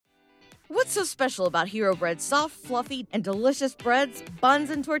What's so special about Hero Bread's soft, fluffy, and delicious breads, buns,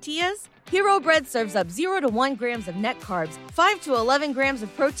 and tortillas? Hero Bread serves up 0 to 1 grams of net carbs, 5 to 11 grams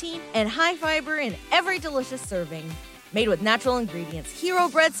of protein, and high fiber in every delicious serving. Made with natural ingredients, Hero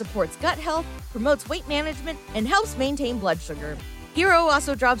Bread supports gut health, promotes weight management, and helps maintain blood sugar. Hero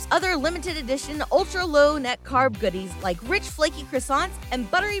also drops other limited edition ultra-low net carb goodies like rich flaky croissants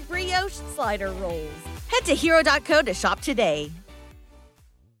and buttery brioche slider rolls. Head to hero.co to shop today.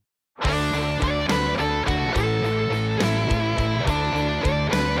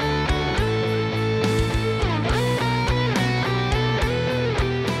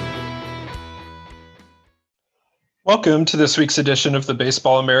 Welcome to this week's edition of the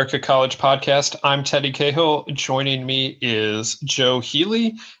Baseball America College Podcast. I'm Teddy Cahill. Joining me is Joe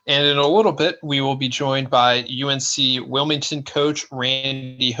Healy. And in a little bit, we will be joined by UNC Wilmington coach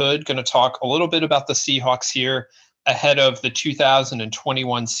Randy Hood, going to talk a little bit about the Seahawks here ahead of the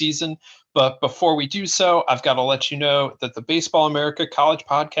 2021 season. But before we do so, I've got to let you know that the Baseball America College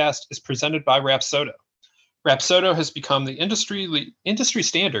Podcast is presented by Rapsodo. Rapsodo has become the industry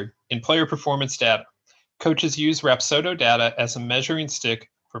standard in player performance data. Coaches use Rapsodo data as a measuring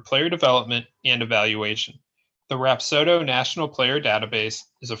stick for player development and evaluation. The Rapsodo National Player Database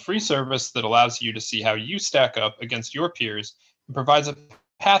is a free service that allows you to see how you stack up against your peers and provides a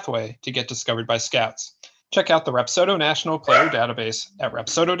pathway to get discovered by scouts. Check out the Rapsodo National Player Database at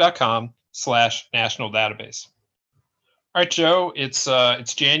rapsodo.com/national database. All right, Joe, it's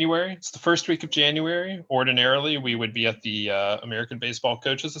January. It's the first week of January. Ordinarily, we would be at the American Baseball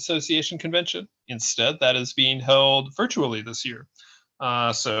Coaches Association convention. Instead, that is being held virtually this year.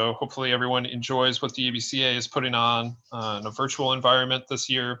 So hopefully everyone enjoys what the ABCA is putting on in a virtual environment this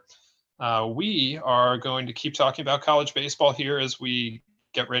year. We are going to keep talking about college baseball here as we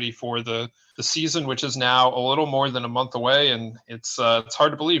get ready for the season, which is now a little more than a month away. And it's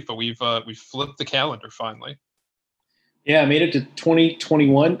hard to believe, but we've flipped the calendar finally. Yeah, I made it to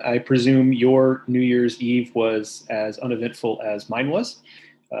 2021. I presume your New Year's Eve was as uneventful as mine was.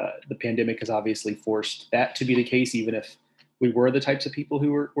 The pandemic has obviously forced that to be the case, even if we were the types of people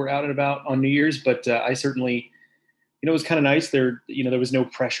who were out and about on New Year's. But I certainly, it was kind of nice. There was no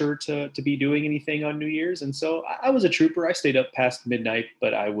pressure to be doing anything on New Year's. And so I was a trooper. I stayed up past midnight,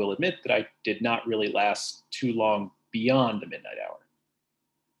 but I will admit that I did not really last too long beyond the midnight hour.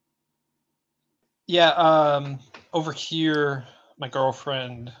 Yeah, over here, my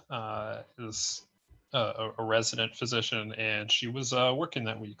girlfriend is a resident physician, and she was working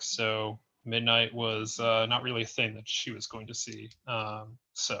that week. So midnight was not really a thing that she was going to see.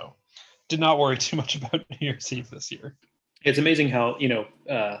 So did not worry too much about New Year's Eve this year. It's amazing how,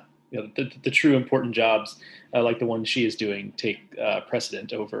 the true important jobs like the one she is doing take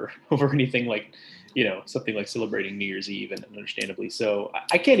precedent over anything like, something like celebrating New Year's Eve, and understandably so.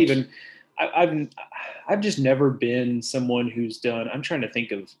 I can't even. I've just never been someone who's done. I'm trying to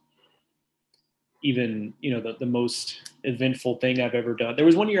think of even, the most eventful thing I've ever done. There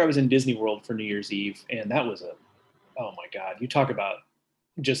was one year I was in Disney World for New Year's Eve, and that was oh my God, you talk about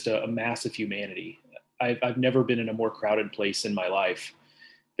just a mass of humanity. I've never been in a more crowded place in my life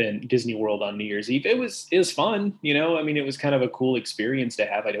than Disney World on New Year's Eve. It was fun, it was kind of a cool experience to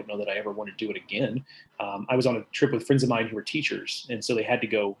have. I don't know that I ever want to do it again. I was on a trip with friends of mine who were teachers, and so they had to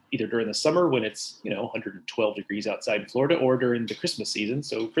go either during the summer when it's 112 degrees outside in Florida, or during the Christmas season.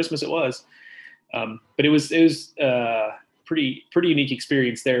 So Christmas it was, but it was pretty unique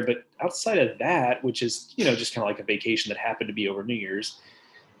experience there. But outside of that, which is just kind of like a vacation that happened to be over New Year's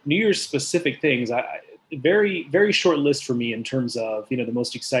specific things, very, very short list for me in terms of, the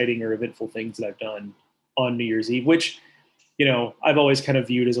most exciting or eventful things that I've done on New Year's Eve, which, I've always kind of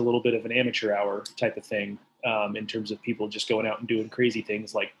viewed as a little bit of an amateur hour type of thing, in terms of people just going out and doing crazy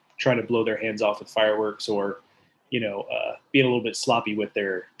things like trying to blow their hands off with fireworks, or, being a little bit sloppy with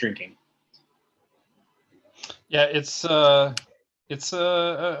their drinking. Yeah, it's a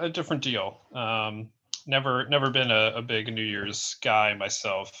different deal. Never been a big New Year's guy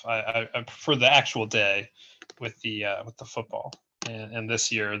myself. I prefer the actual day with the football. And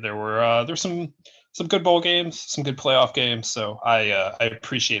this year there's some good bowl games, some good playoff games. So I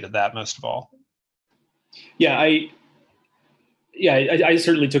appreciated that most of all. Yeah, I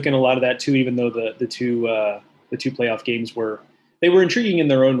certainly took in a lot of that too. Even though the two playoff games were intriguing in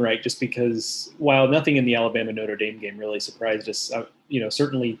their own right, just because while nothing in the Alabama Notre Dame game really surprised us,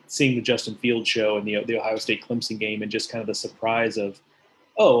 certainly seeing the Justin Fields show and the Ohio State Clemson game, and just kind of the surprise of,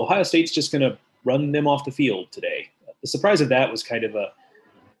 Ohio State's just going to run them off the field today. The surprise of that was kind of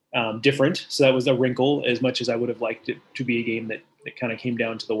different. So that was a wrinkle, as much as I would have liked it to be a game that kind of came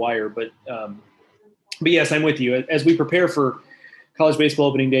down to the wire. But yes, I'm with you. As we prepare for college baseball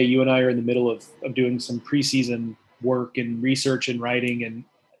opening day, you and I are in the middle of doing some preseason work and research and writing. And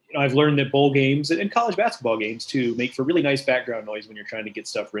I've learned that bowl games and college basketball games too make for really nice background noise when you're trying to get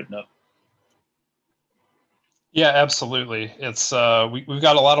stuff written up. Yeah, absolutely. It's we've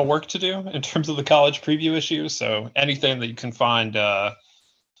got a lot of work to do in terms of the college preview issue. So anything that you can find, to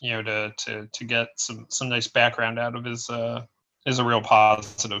get some nice background out of is a real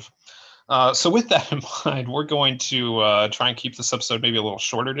positive. So with that in mind, we're going to try and keep this episode maybe a little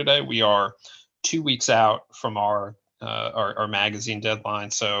shorter today. We are 2 weeks out from our magazine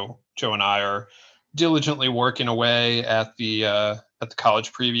deadline, so Joe and I are diligently working away at the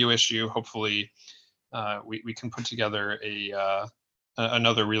college preview issue. Hopefully, we can put together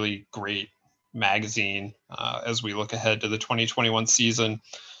another really great magazine as we look ahead to the 2021 season.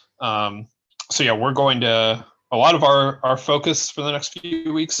 So yeah, we're going to, a lot of our focus for the next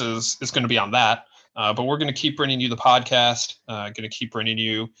few weeks is going to be on that. But we're going to keep bringing you the podcast, going to keep bringing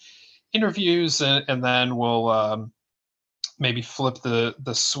you interviews, and then we'll maybe flip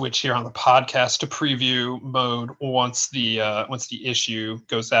the switch here on the podcast to preview mode once the issue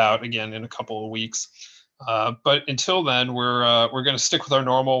goes out again in a couple of weeks. But until then, we're going to stick with our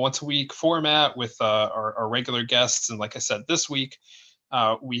normal once a week format with our regular guests. And like I said, this week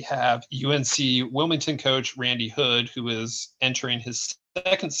we have UNC Wilmington coach Randy Hood, who is entering his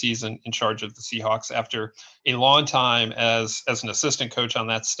second season in charge of the Seahawks after a long time as an assistant coach on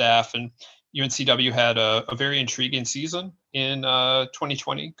that staff. And UNCW had a very intriguing season in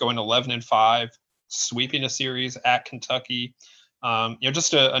 2020, going 11-5, sweeping a series at Kentucky.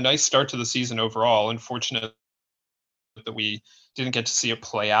 Just a nice start to the season overall. Unfortunate that we didn't get to see it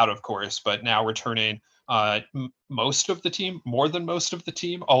play out, of course, but now returning most of the team, more than most of the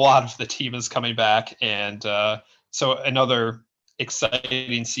team, a lot of the team is coming back. And so another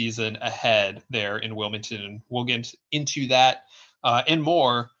exciting season ahead there in Wilmington. And we'll get into that and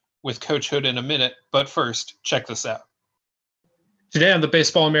more with Coach Hood in a minute. But first, check this out. Today on the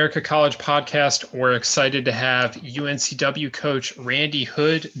Baseball America College podcast, we're excited to have UNCW coach Randy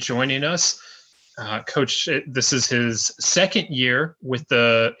Hood joining us. Coach, this is his second year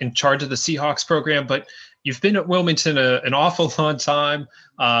in charge of the Seahawks program, but you've been at Wilmington an awful long time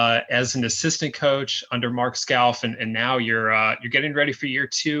as an assistant coach under Mark Scalf, and now you're getting ready for year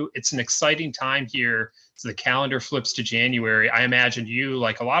two. It's an exciting time here. So the calendar flips to January. I imagine you,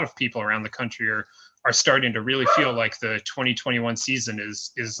 like a lot of people around the country, are starting to really feel like the 2021 season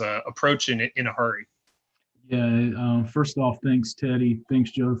is approaching in a hurry. Yeah. First off, thanks, Teddy.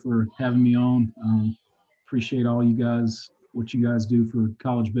 Thanks, Joe, for having me on. Appreciate all you guys, what you guys do for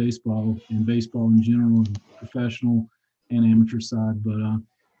college baseball and baseball in general, professional and amateur side. But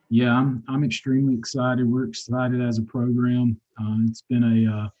yeah, I'm extremely excited. We're excited as a program. It's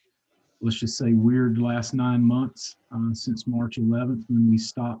been let's just say weird last 9 months since March 11th when we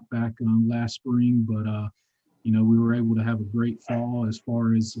stopped back last spring. But we were able to have a great fall as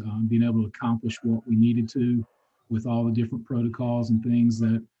far as being able to accomplish what we needed to with all the different protocols and things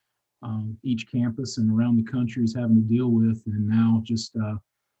that each campus and around the country is having to deal with. And now just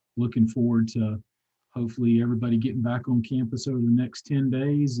looking forward to hopefully everybody getting back on campus over the next 10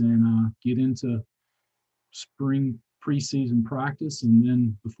 days and get into spring preseason practice. And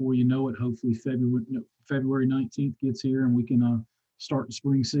then before you know it, hopefully February 19th gets here and we can start the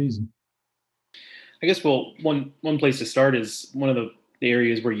spring season. I guess, well, one place to start is one of the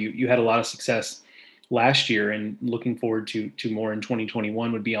areas where you had a lot of success last year, and looking forward to more in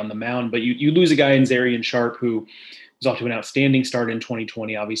 2021 would be on the mound. But you lose a guy in Zarian Sharp who was off to an outstanding start in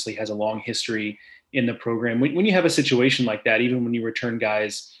 2020, obviously has a long history in the program. When you have a situation like that, even when you return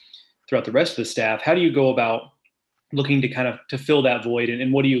guys throughout the rest of the staff, how do you go about looking to fill that void?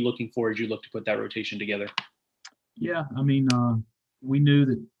 And what are you looking for as you look to put that rotation together? Yeah, I mean, we knew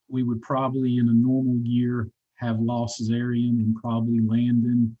that we would probably in a normal year have lost Zarian and probably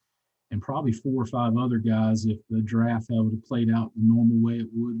Landon and probably 4 or 5 other guys if the draft would have played out the normal way it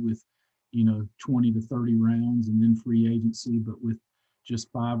would with, 20 to 30 rounds and then free agency. But with just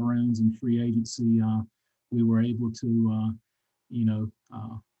 5 rounds in free agency, we were able to,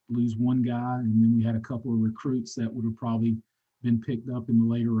 lose one guy. And then we had a couple of recruits that would have probably been picked up in the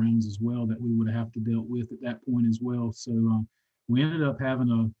later rounds as well that we would have to dealt with at that point as well. So we ended up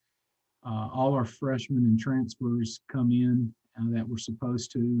having all our freshmen and transfers come in that were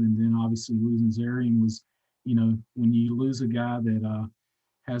supposed to. And then obviously losing Zarian was, when you lose a guy that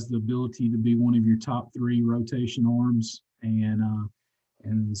has the ability to be one of your top 3 rotation arms and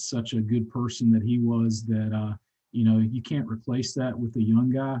is such a good person that he was that, you can't replace that with a young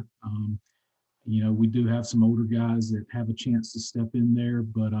guy. We do have some older guys that have a chance to step in there,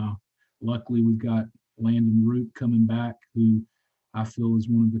 but luckily we've got Landon Root coming back who I feel is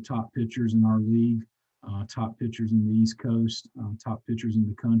one of the top pitchers in our league, top pitchers in the East Coast, top pitchers in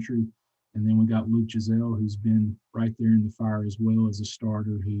the country. And then we got Luke Giselle, who's been right there in the fire as well as a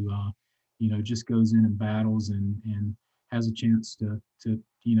starter who, just goes in and battles and has a chance to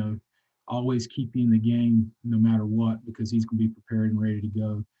always keep you in the game no matter what, because he's going to be prepared and ready to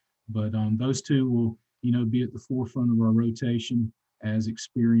go. But those two will, be at the forefront of our rotation as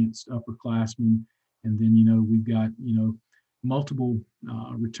experienced upperclassmen. And then, we've got, multiple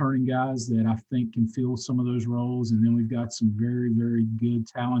returning guys that I think can fill some of those roles. And then we've got some very, very good,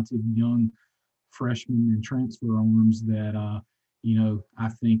 talented young freshmen and transfer arms that, I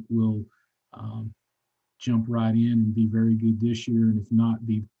think will jump right in and be very good this year. And if not,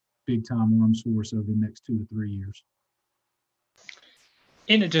 be big time arms for us over the next 2 to 3 years.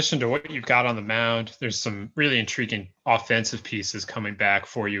 In addition to what you've got on the mound, there's some really intriguing offensive pieces coming back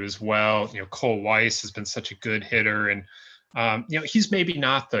for you as well. Cole Weiss has been such a good hitter, and he's maybe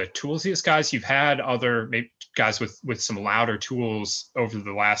not the toolsiest guys. You've had other maybe guys with some louder tools over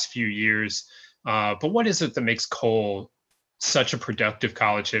the last few years. But what is it that makes Cole such a productive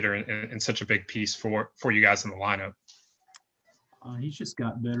college hitter and such a big piece for you guys in the lineup? He's just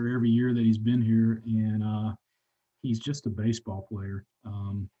got better every year that he's been here, and he's just a baseball player.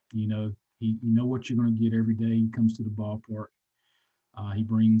 You know what you're going to get every day he comes to the ballpark. He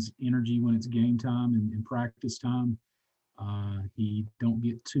brings energy when it's game time and practice time. He don't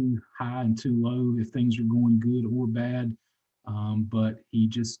get too high and too low if things are going good or bad. But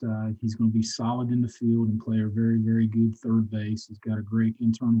he's going to be solid in the field and play a very, very good third base. He's got a great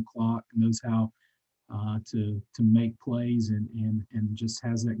internal clock, knows how to make plays and just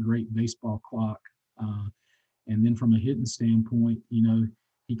has that great baseball clock. And then from a hitting standpoint,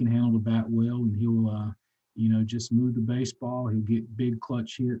 he can handle the bat well, and he'll, just move the baseball. He'll get big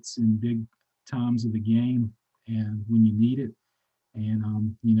clutch hits in big times of the game and when you need it.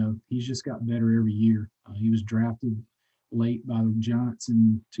 And, he's just got better every year. He was drafted late by the Giants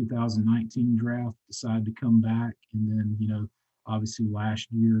in 2019 draft, decided to come back. And then, obviously last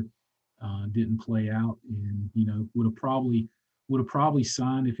year didn't play out, and, would have probably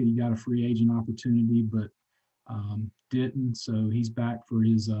signed if he got a free agent opportunity, but didn't. So he's back for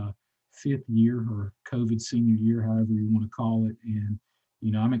his fifth year, or COVID senior year, however you want to call it. And,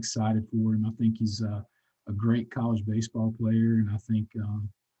 I'm excited for him. I think he's a great college baseball player. And I think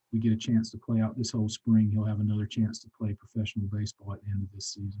we get a chance to play out this whole spring, he'll have another chance to play professional baseball at the end of this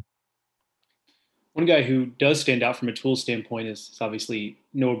season. One guy who does stand out from a tool standpoint is obviously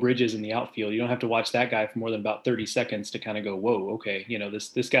Noah Bridges in the outfield. You don't have to watch that guy for more than about 30 seconds to kind of go, whoa, okay,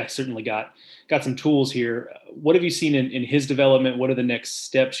 this guy certainly got some tools here. What have you seen in his development? What are the next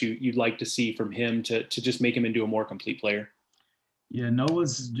steps you'd like to see from him to just make him into a more complete player? Yeah,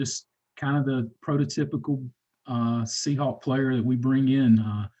 Noah's just kind of the prototypical Seahawk player that we bring in.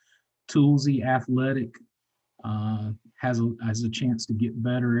 Toolsy, athletic, has a chance to get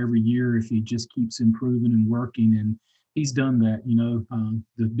better every year if he just keeps improving and working, and he's done that.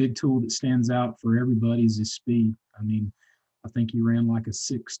 The big tool that stands out for everybody is his speed. I mean, I think he ran like a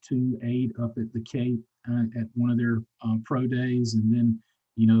 6.28 up at the Cape at one of their pro days, and then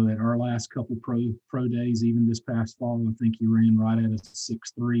at our last couple pro days, even this past fall, I think he ran right at a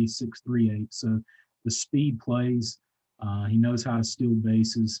 6.3, 6.38. So the speed plays. He knows how to steal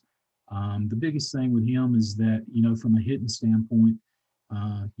bases. The biggest thing with him is that, from a hitting standpoint,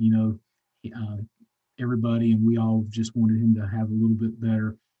 everybody and we all just wanted him to have a little bit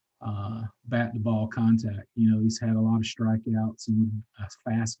better bat to ball contact. He's had a lot of strikeouts, and with a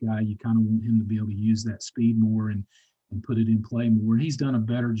fast guy, you kind of want him to be able to use that speed more and put it in play more. And he's done a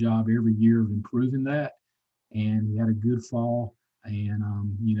better job every year of improving that. And he had a good fall. And,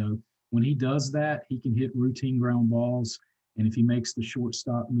 when he does that, he can hit routine ground balls. And if he makes the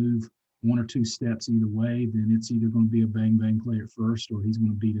shortstop move one or two steps either way, then it's either going to be a bang-bang play at first, or he's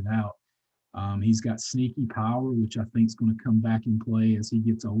going to beat it out. He's got sneaky power, which I think is going to come back in play as he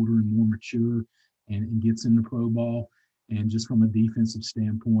gets older and more mature and gets in the pro ball. And just from a defensive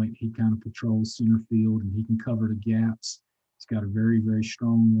standpoint, he kind of patrols center field and he can cover the gaps. He's got a very, very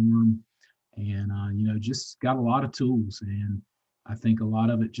strong arm, and, just got a lot of tools. And I think a lot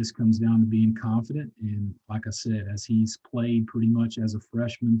of it just comes down to being confident. And like I said, as he's played pretty much as a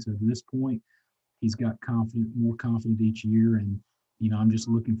freshman to this point, he's got more confident each year. And, I'm just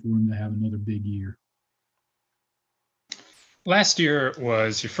looking for him to have another big year. Last year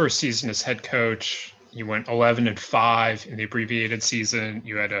was your first season as head coach. You went 11-5 in the abbreviated season.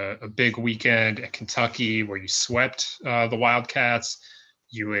 You had a big weekend at Kentucky where you swept the Wildcats.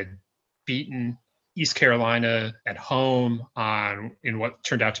 You had beaten East Carolina at home in what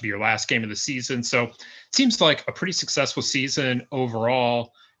turned out to be your last game of the season. So it seems like a pretty successful season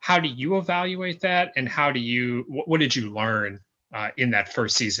overall. How do you evaluate that, and what did you learn in that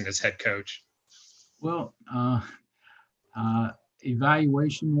first season as head coach? Well,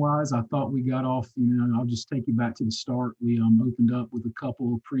 evaluation-wise, I thought we got off. I'll just take you back to the start. We opened up with a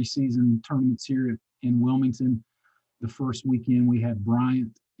couple of preseason tournaments here in Wilmington. The first weekend we had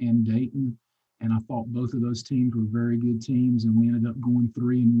Bryant and Dayton, and I thought both of those teams were very good teams, and we ended up going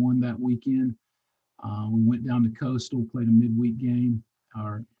 3-1 that weekend. We went down to Coastal, played a midweek game,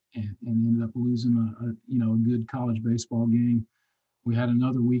 and ended up losing a good college baseball game. We had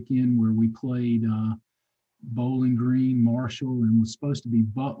another weekend where we played Bowling Green, Marshall, and was supposed to be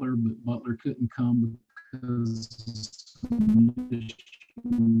Butler, but Butler couldn't come because of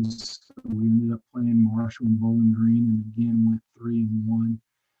issues. So we ended up playing Marshall and Bowling Green, and again went 3-1.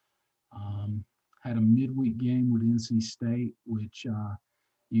 Had a midweek game with NC State, which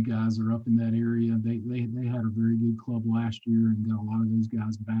you guys are up in that area. They had a very good club last year and got a lot of those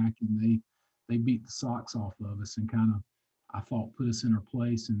guys back, and they beat the socks off of us and kind of, I thought, put us in our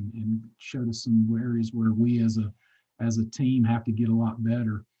place and showed us some areas where we as a team have to get a lot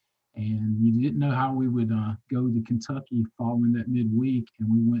better. And you didn't know how we would go to Kentucky following that midweek,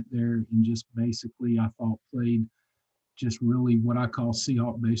 and we went there and just basically, I thought, played just really what I call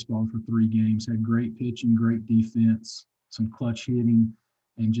Seahawk baseball for 3 games. Had great pitching, great defense, some clutch hitting,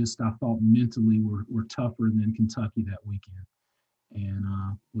 and just I thought mentally we're tougher than Kentucky that weekend. And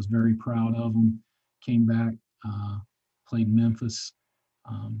was very proud of them. Came back, played Memphis,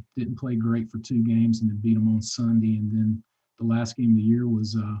 didn't play great for 2 games, and then beat them on Sunday. And then the last game of the year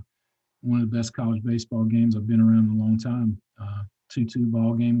was one of the best college baseball games I've been around in a long time. 2-2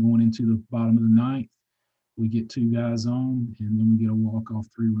 ball game going into the bottom of the 9th. We get 2 guys on, and then we get a walk-off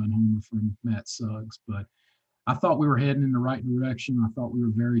 3-run homer from Matt Suggs. But I thought we were heading in the right direction. I thought we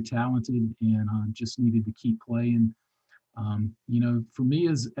were very talented, and just needed to keep playing. For me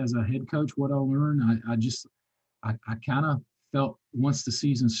as a head coach, what I learned, I kind of felt once the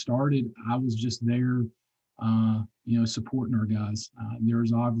season started, I was just there, supporting our guys.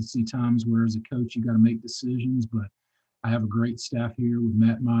 There's obviously times where as a coach, you got to make decisions, but I have a great staff here with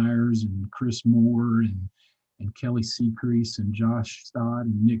Matt Myers and Chris Moore and Kelly Secrease and Josh Stott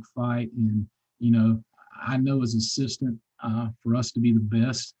and Nick Fight. And, I know as assistant, for us to be the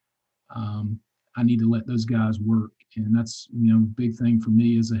best, I need to let those guys work. And that's, big thing for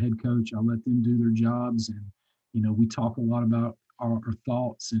me as a head coach. I let them do their jobs, and, we talk a lot about our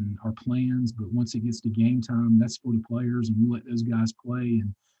thoughts and our plans, but once it gets to game time, that's for the players, and we let those guys play,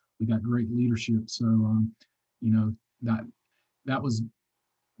 and we got great leadership. So, that was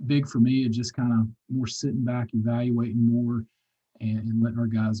big for me. It just kind of more sitting back, evaluating more, and letting our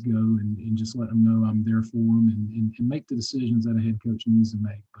guys go and just let them know I'm there for them and make the decisions that a head coach needs to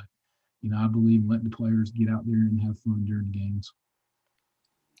make. But, I believe in letting the players get out there and have fun during the games.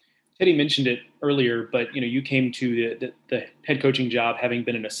 Teddy mentioned it earlier, but you came to the head coaching job having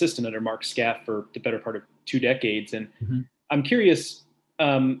been an assistant under Mark Scaff for the better part of 2 decades. And I'm curious,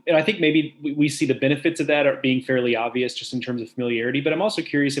 and I think maybe we see the benefits of that are being fairly obvious just in terms of familiarity, but I'm also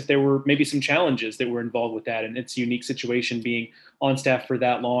curious if there were maybe some challenges that were involved with that and its unique situation being on staff for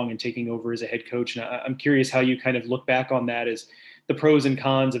that long and taking over as a head coach. And I'm curious how you kind of look back on that as the pros and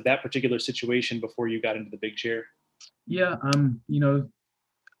cons of that particular situation before you got into the big chair. Yeah.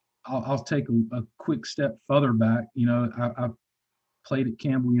 I'll take a quick step further back. I played at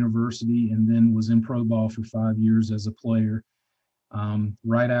Campbell University and then was in pro ball for 5 years as a player.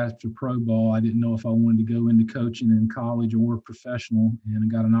 Right after pro ball, I didn't know if I wanted to go into coaching in college or professional, and I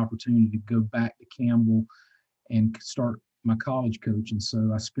got an opportunity to go back to Campbell and start my college coaching.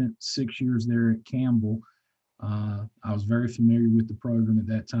 So I spent 6 years there at Campbell. I was very familiar with the program at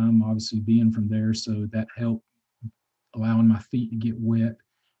that time, obviously being from there, so that helped allowing my feet to get wet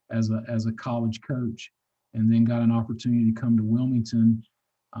as a college coach. And then got an opportunity to come to Wilmington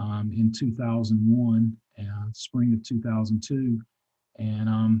in 2001, spring of 2002.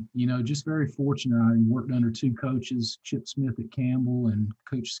 And, just very fortunate. I worked under 2 coaches, Chip Smith at Campbell and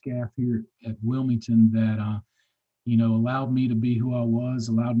Coach Scaff here at Wilmington, that, allowed me to be who I was,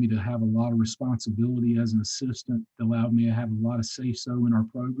 allowed me to have a lot of responsibility as an assistant, allowed me to have a lot of say-so in our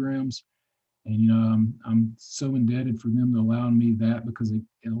programs. And, I'm so indebted for them to allowing me that, because it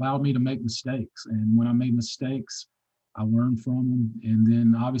allowed me to make mistakes. And when I made mistakes, I learned from them. And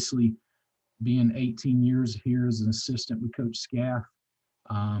then obviously being 18 years here as an assistant with Coach Scaff,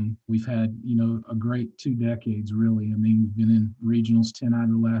 we've had, a great 2 decades, really. I mean, we've been in regionals 10 out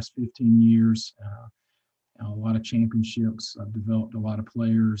of the last 15 years, a lot of championships. I've developed a lot of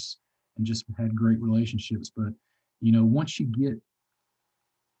players. just had great relationships. But, you know, once you get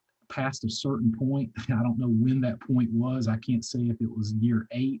past a certain point, I don't know when that point was. I can't say if it was year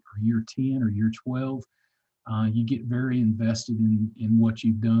 8 or year 10 or year 12. You get very invested in what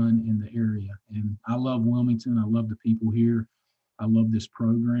you've done in the area. And I love Wilmington. I love the people here. I love this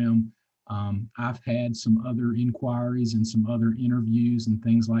program. I've had some other inquiries and some other interviews and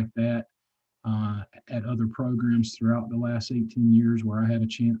things like that at other programs throughout the last 18 years where I had a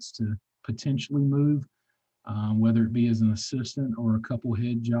chance to potentially move, whether it be as an assistant or a couple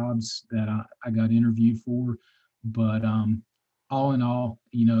head jobs that I got interviewed for. But all in all,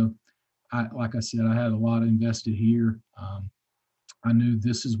 you know, like I said, I had a lot invested here. I knew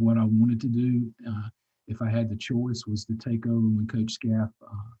this is what I wanted to do. If I had the choice, was to take over when Coach Scaff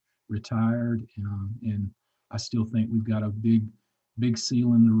retired, and I still think we've got a big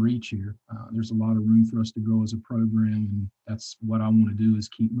ceiling to reach here. There's a lot of room for us to grow as a program, and that's what I want to do, is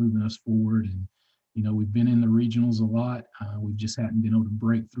keep moving us forward. And you know, we've been in the regionals a lot. We just hadn't been able to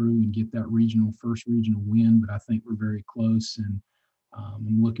break through and get that first regional win, but I think we're very close, and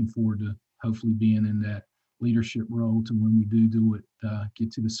I'm looking forward to hopefully being in that leadership role to when we do it,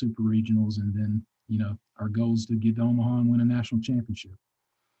 get to the super regionals, and then, you know, our goal is to get to Omaha and win a national championship.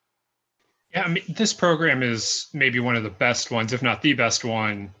 Yeah, I mean, this program is maybe one of the best ones, if not the best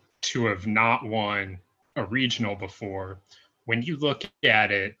one, to have not won a regional before. When you look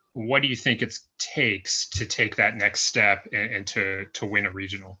at it, what do you think it takes to take that next step and to win a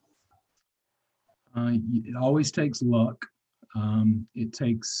regional? It always takes luck. It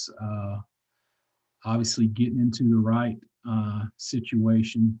takes obviously getting into the right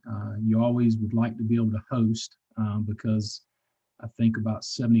situation. You always would like to be able to host because I think about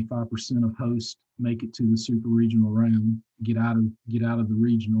 75% of hosts make it to the super regional round, get out of the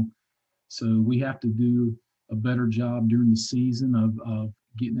regional. So we have to do a better job during the season of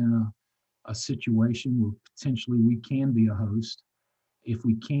getting in a situation where potentially we can be a host. If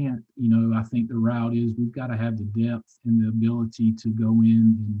we can't, you know, I think the route is we've got to have the depth and the ability to go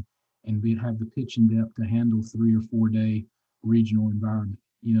in and have the pitching depth to handle 3 or 4 day regional environment.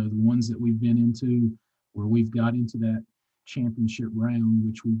 You know, the ones that we've been into where we've got into that championship round,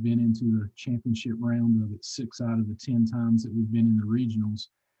 which we've been into the championship round of it 6 out of the 10 times that we've been in the regionals.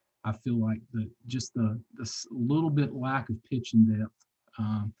 I feel like the little bit lack of pitching depth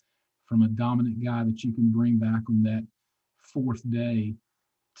from a dominant guy that you can bring back on that 4th day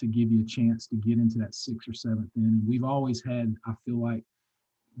to give you a chance to get into that 6th or 7th inning. We've always had, I feel like,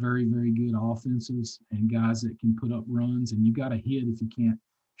 very, very good offenses and guys that can put up runs, and you got to hit if you can't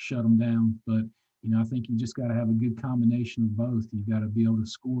shut them down. But, you know, I think you just got to have a good combination of both. You got to be able to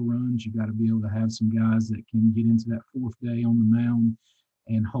score runs. You got to be able to have some guys that can get into that 4th day on the mound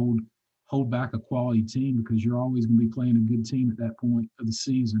and hold back a quality team, because you're always going to be playing a good team at that point of the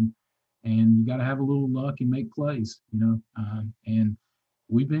season. And you got to have a little luck and make plays, you know. And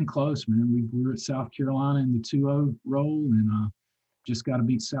we've been close, man. We were at South Carolina in the 2-0 roll, and just got to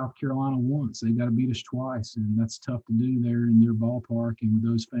beat South Carolina once. They got to beat us twice, and that's tough to do there in their ballpark and with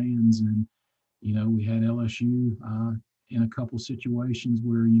those fans. And, you know, we had LSU in a couple situations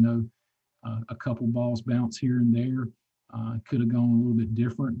where, you know, a couple balls bounce here and there. Could have gone a little bit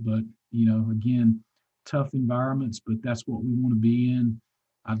different, but, you know, again, tough environments, but that's what we want to be in.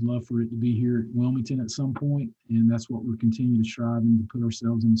 I'd love for it to be here at Wilmington at some point, and that's what we're continuing to strive in, to put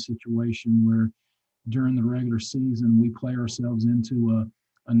ourselves in a situation where during the regular season we play ourselves into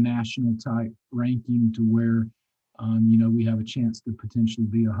a national type ranking to where, you know, we have a chance to potentially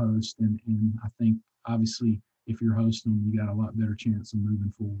be a host. And I think obviously if you're hosting, you got a lot better chance of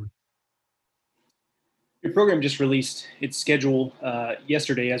moving forward. Your program just released its schedule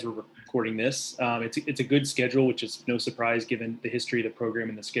yesterday as we're recording this. It's a good schedule, which is no surprise given the history of the program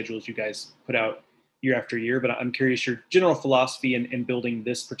and the schedules you guys put out year after year. But I'm curious your general philosophy in building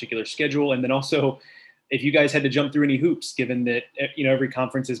this particular schedule. And then also if you guys had to jump through any hoops, given that, you know, every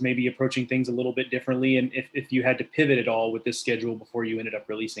conference is maybe approaching things a little bit differently. And if you had to pivot at all with this schedule before you ended up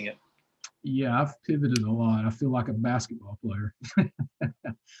releasing it. Yeah, I've pivoted a lot. I feel like a basketball player.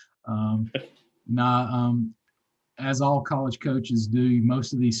 As all college coaches do,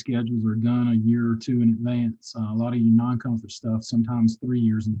 most of these schedules are done a year or two in advance. A lot of your non-conference stuff, sometimes 3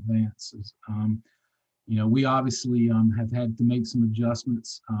 years in advance. You know, we obviously have had to make some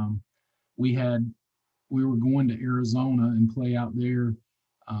adjustments. We were going to Arizona and play out there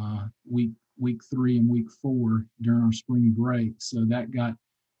week 3 and week 4 during our spring break. So that got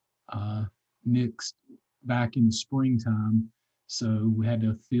nixed back in the springtime. So we had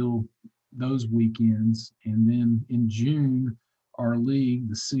to fill those weekends. And then in June, our league,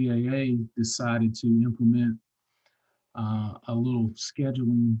 the CAA, decided to implement a little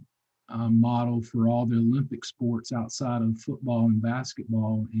scheduling model for all the Olympic sports outside of football and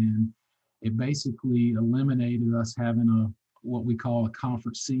basketball, and it basically eliminated us having what we call a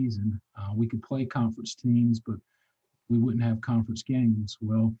conference season. We could play conference teams, but we wouldn't have conference games.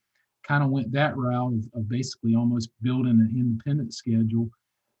 Well, kind of went that route of basically almost building an independent schedule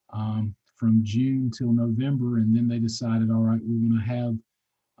from June till November, and then they decided, all right, we're going to have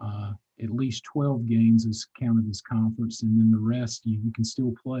at least 12 games as counted as conference, and then the rest you can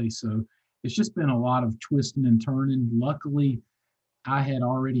still play. So it's just been a lot of twisting and turning. Luckily, I had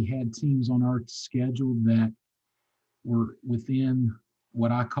already had teams on our schedule that were within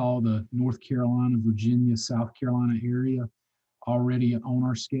what I call the North Carolina, Virginia, South Carolina area already on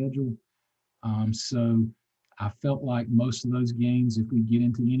our schedule. So I felt like most of those games, if we get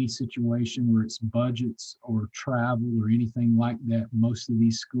into any situation where it's budgets or travel or anything like that, most of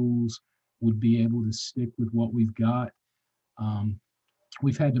these schools would be able to stick with what we've got.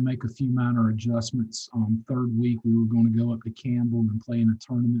 We've had to make a few minor adjustments. Third week, we were going to go up to Campbell and play in a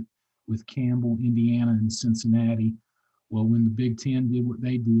tournament with Campbell, Indiana, and Cincinnati. Well, when the Big Ten did what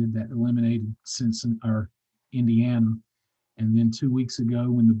they did, that eliminated Indiana. And then 2 weeks ago,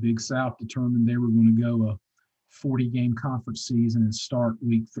 when the Big South determined they were going to go a 40-game conference season and start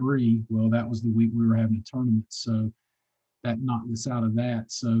week 3, well, that was the week we were having a tournament. So that knocked us out of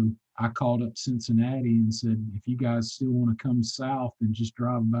that. So I called up Cincinnati and said, if you guys still want to come south and just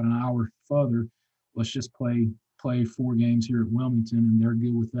drive about an hour further, let's just play 4 games here at Wilmington, and they're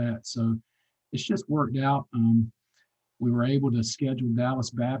good with that. So it's just worked out. We were able to schedule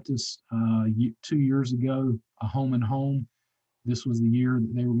Dallas Baptist 2 years ago, a home and home. This was the year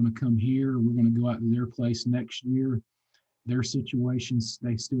that they were going to come here. We're going to go out to their place next year. Their situations,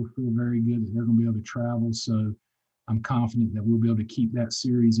 they still feel very good that they're going to be able to travel. So I'm confident that we'll be able to keep that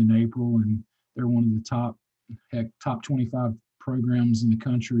series in April. And they're one of the top 25 programs in the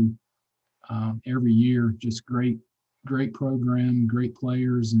country every year. Just great program, great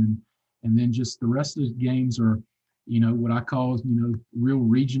players. And then just the rest of the games are, what I call, real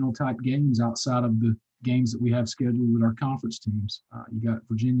regional type games outside of the games that we have scheduled with our conference teams. You got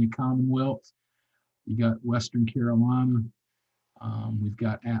Virginia Commonwealth, you got Western Carolina, we've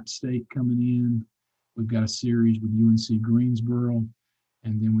got App State coming in, we've got a series with UNC Greensboro,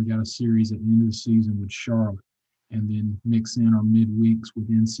 and then we got a series at the end of the season with Charlotte, and then mix in our midweeks with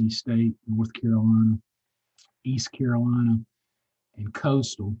NC State, North Carolina, East Carolina, and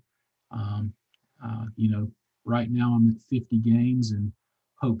Coastal. Right now I'm at 50 games, and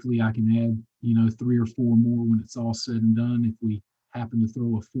hopefully I can add, 3 or 4 more when it's all said and done. If we happen to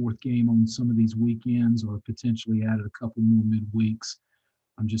throw a 4th game on some of these weekends, or potentially add a couple more midweeks,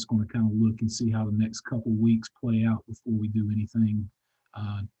 I'm just going to kind of look and see how the next couple weeks play out before we do anything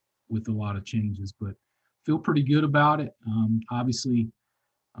with a lot of changes. But feel pretty good about it. Obviously,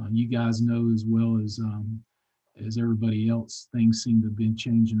 you guys know as well as everybody else, things seem to have been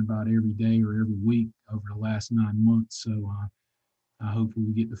changing about every day or every week over the last 9 months. So hopefully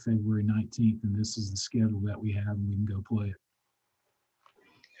we get to February 19th and this is the schedule that we have and we can go play it.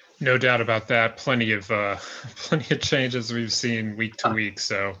 No doubt about that. Plenty of changes we've seen week to week.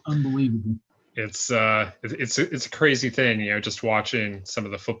 So unbelievable. It's a crazy thing, just watching some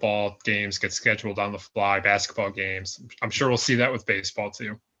of the football games get scheduled on the fly, basketball games. I'm sure we'll see that with baseball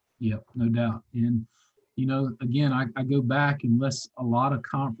too. Yep, no doubt. And again, I go back, unless a lot of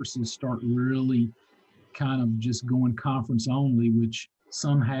conferences start really kind of just going conference only, which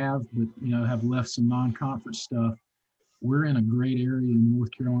some have, but have left some non-conference stuff. We're in a great area in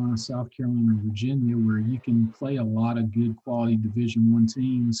North Carolina, South Carolina, and Virginia where you can play a lot of good quality Division I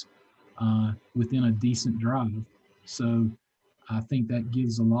teams within a decent drive. So I think that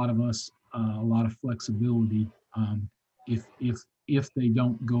gives a lot of us a lot of flexibility if they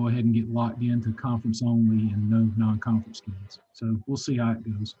don't go ahead and get locked into conference only and no non-conference games. So we'll see how it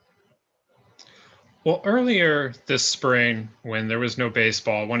goes. Well, earlier this spring, when there was no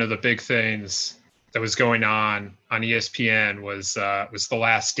baseball, one of the big things that was going on ESPN was The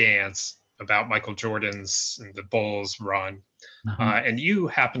Last Dance, about Michael Jordan's and the Bulls run. And you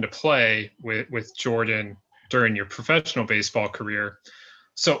happened to play with Jordan during your professional baseball career.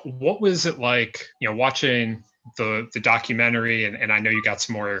 So what was it like, watching the documentary? And I know you got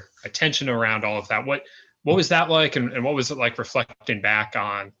some more attention around all of that. What was that like? And what was it like reflecting back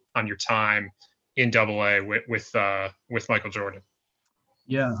on your time in AA with Michael Jordan?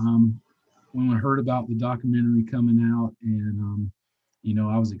 Yeah. When I heard about the documentary coming out, and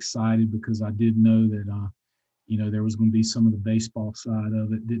I was excited because I did know that there was going to be some of the baseball side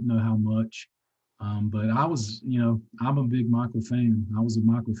of it. Didn't know how much, but I was I'm a big Michael fan. I was a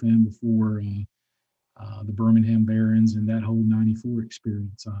Michael fan before the Birmingham Barons and that whole '94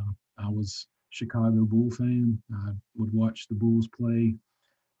 experience. I was Chicago Bull fan. I would watch the Bulls play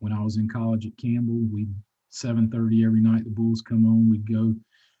when I was in college at Campbell. We'd 7:30 every night. The Bulls come on. We'd go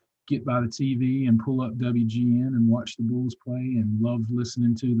get by the TV and pull up WGN and watch the Bulls play, and loved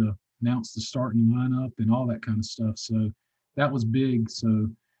listening to the announce the starting lineup and all that kind of stuff. So that was big. So,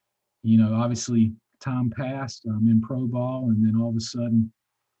 obviously time passed. I'm in pro ball, and then all of a sudden,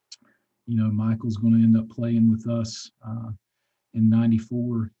 Michael's going to end up playing with us in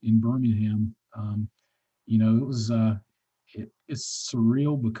 '94 in Birmingham. It was it's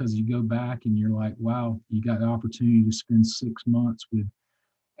surreal because you go back and you're like, wow, you got the opportunity to spend 6 months with,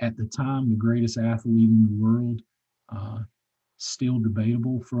 at the time, the greatest athlete in the world. Still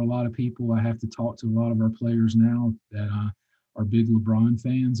debatable for a lot of people. I have to talk to a lot of our players now that are big LeBron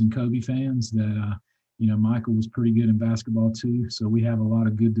fans and Kobe fans that, Michael was pretty good in basketball too. So we have a lot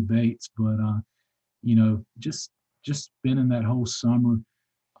of good debates, but, just spending that whole summer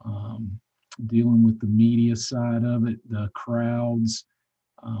dealing with the media side of it, the crowds,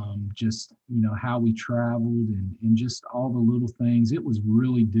 how we traveled and just all the little things. It was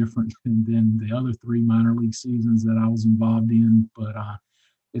really different than the other 3 minor league seasons that I was involved in, but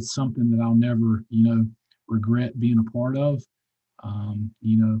it's something that I'll never, regret being a part of.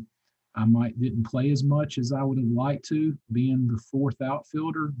 I didn't play as much as I would have liked to, being the fourth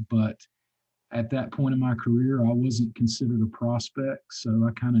outfielder, but at that point in my career, I wasn't considered a prospect, so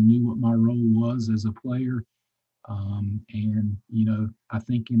I kind of knew what my role was as a player. I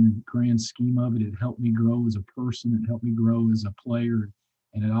think in the grand scheme of it, it helped me grow as a person. It helped me grow as a player.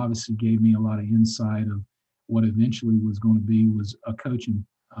 And it obviously gave me a lot of insight of what eventually was a coaching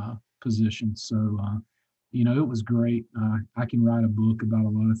position. So, it was great. I can write a book about a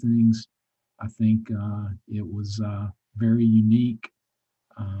lot of things. I think it was very unique,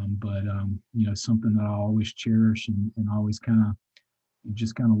 but something that I always cherish and always kind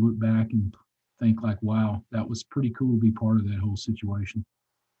of look back and think like, wow, that was pretty cool to be part of that whole situation.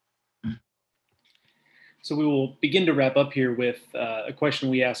 So we will begin to wrap up here with a question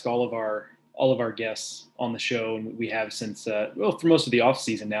we ask all of our guests on the show, and we have since for most of the off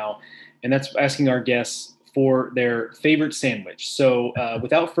season now, and that's asking our guests for their favorite sandwich. So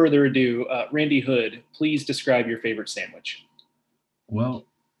without further ado, Randy Hood, please describe your favorite sandwich. Well,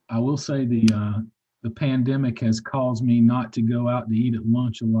 I will say the pandemic has caused me not to go out to eat at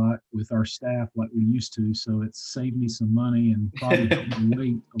lunch a lot with our staff like we used to. So it's saved me some money and probably helped me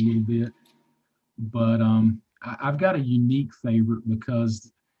wait a little bit. But I've got a unique favorite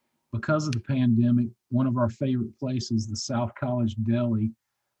because of the pandemic. One of our favorite places, the South College Deli,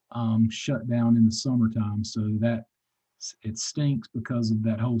 shut down in the summertime. So that it stinks because of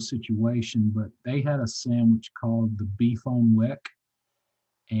that whole situation. But they had a sandwich called the beef on weck.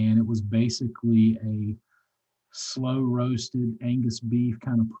 And it was basically a slow roasted Angus beef,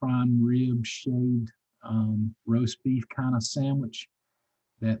 kind of prime rib shaved roast beef kind of sandwich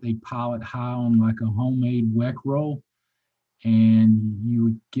that they pile it high on like a homemade weck roll. And you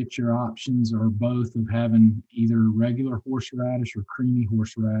would get your options or both of having either regular horseradish or creamy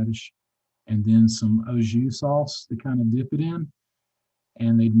horseradish, and then some au jus sauce to kind of dip it in.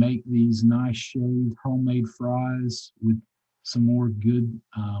 And they'd make these nice shaved homemade fries with some more good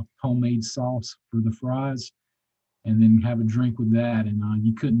homemade sauce for the fries, and then have a drink with that, and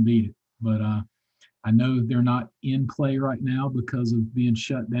you couldn't beat it. But I know they're not in play right now because of being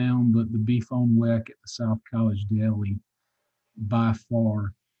shut down, but the beef on weck at the South College Deli, by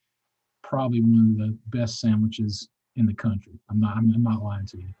far, probably one of the best sandwiches in the country. I'm not lying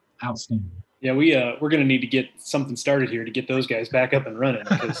to you. Outstanding. Yeah, we're going to need to get something started here to get those guys back up and running.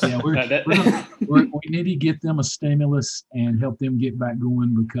 Yeah, we need to get them a stimulus and help them get back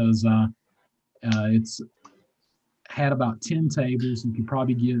going because it's had about 10 tables. You could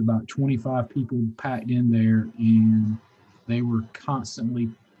probably get about 25 people packed in there, and they were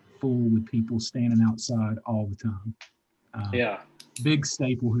constantly full with people standing outside all the time. Big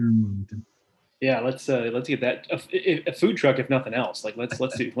staple here in Wilmington. Yeah, let's get that a food truck if nothing else. Like let's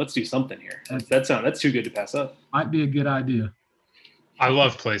do something here. That's too good to pass up. Might be a good idea. I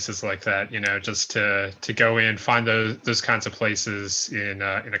love places like that. Just to go in, find those kinds of places in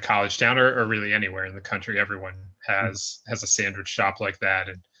a college town or really anywhere in the country. Everyone has a sandwich shop like that,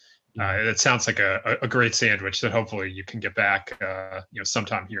 and it sounds like a great sandwich that hopefully you can get back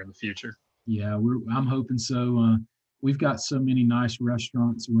sometime here in the future. Yeah, I'm hoping so. We've got so many nice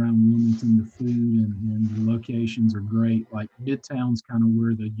restaurants around Wilmington. The food and the locations are great. Like Midtown's kind of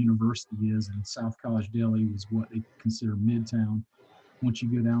where the university is, and South College Deli is what they consider Midtown. Once you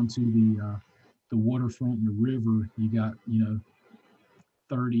go down to the waterfront and the river, you got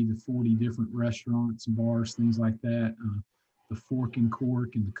 30 to 40 different restaurants, bars, things like that. The Fork and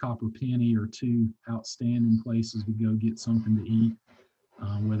Cork and the Copper Penny are two outstanding places to go get something to eat,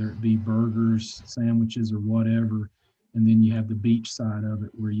 whether it be burgers, sandwiches, or whatever. And then you have the beach side of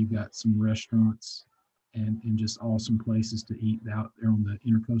it where you got some restaurants and just awesome places to eat out there on the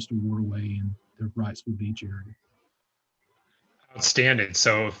Intercoastal Waterway and the Wrightsville Beach area. Outstanding.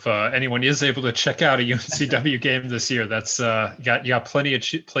 So if anyone is able to check out a UNCW game this year, that's you got plenty of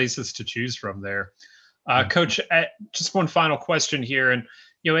places to choose from there. Coach, just one final question here. And,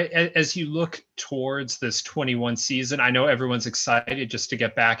 as you look towards this 21 season, I know everyone's excited just to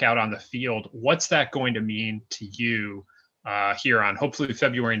get back out on the field. What's that going to mean to you here on hopefully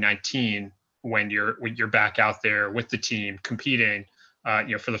February 19 when you're back out there with the team competing,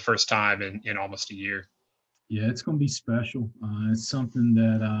 for the first time in almost a year? Yeah, it's going to be special. It's something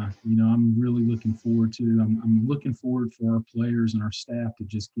that, I'm really looking forward to. I'm looking forward for our players and our staff to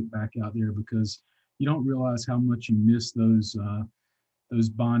just get back out there, because you don't realize how much you miss those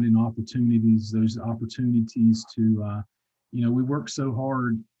bonding opportunities, those opportunities to, we work so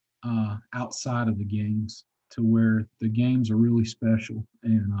hard outside of the games to where the games are really special.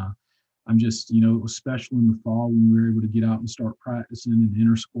 And I'm just, it was special in the fall when we were able to get out and start practicing and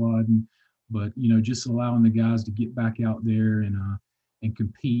inter-squadding. But, just allowing the guys to get back out there and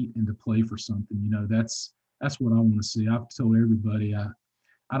compete and to play for something, that's what I want to see. I've told everybody,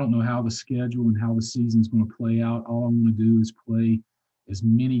 I don't know how the schedule and how the season's going to play out. All I want to do is play as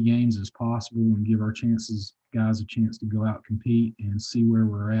many games as possible and give our guys a chance to go out and compete and see where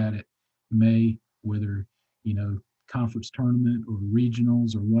we're at May, whether, conference tournament or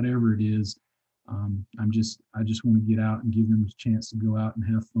regionals or whatever it is. I just want to get out and give them a chance to go out and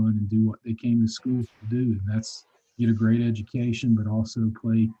have fun and do what they came to school to do. And that's get a great education, but also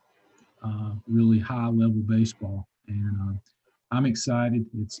play really high level baseball. And I'm excited.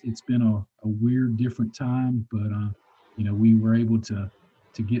 It's been a weird, different time, but we were able to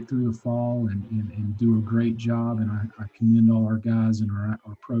get through the fall and do a great job. And I commend all our guys and our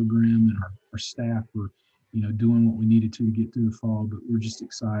program and our staff for doing what we needed to get through the fall. But we're just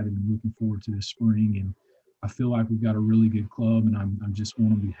excited and looking forward to the spring. And I feel like we've got a really good club, and I'm just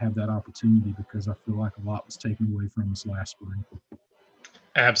wanting to have that opportunity because I feel like a lot was taken away from us last spring.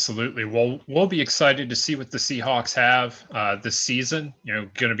 Absolutely. Well, we'll be excited to see what the Seahawks have this season. Going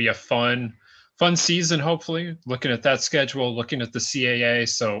to be a fun season, hopefully, looking at that schedule, looking at the CAA.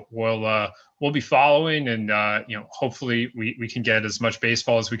 So we'll be following, and hopefully we can get as much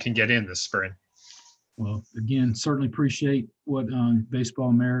baseball as we can get in this spring. Well, again, certainly appreciate what Baseball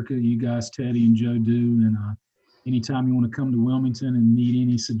America, you guys, Teddy and Joe, do. And anytime you want to come to Wilmington and need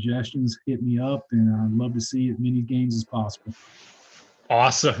any suggestions, hit me up, and I'd love to see as many games as possible.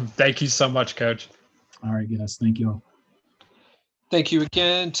 Awesome. Thank you so much, Coach. All right, guys. Thank you all. Thank you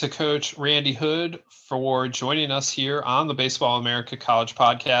again to Coach Randy Hood for joining us here on the Baseball America College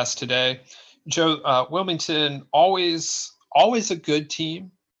Podcast today. Joe, Wilmington, always a good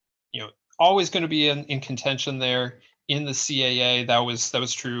team, always going to be in contention there in the CAA. That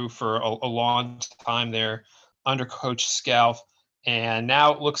was true for a long time there under Coach Scalf. And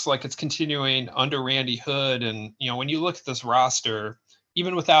now it looks like it's continuing under Randy Hood. And, when you look at this roster,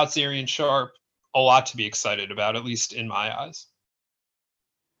 even without Zarian Sharp, a lot to be excited about, at least in my eyes.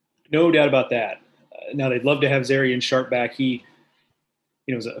 No doubt about that. Now, they'd love to have Zarian Sharp back. He,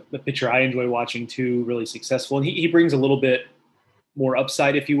 is a pitcher I enjoy watching too, really successful. And he brings a little bit more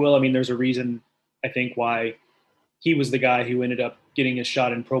upside, if you will. I mean, there's a reason, I think, why he was the guy who ended up getting a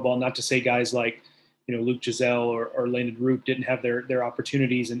shot in pro ball. Not to say guys like, Luke Giselle or Landon Roop didn't have their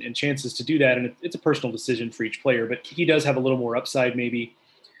opportunities and chances to do that. And it's a personal decision for each player, but he does have a little more upside maybe,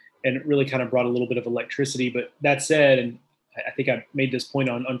 and it really kind of brought a little bit of electricity. But that said, and I think I made this point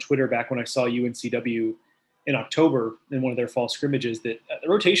on Twitter back when I saw UNCW in October in one of their fall scrimmages, that the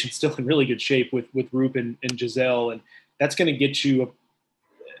rotation's still in really good shape with Roop and Giselle. And that's going to get you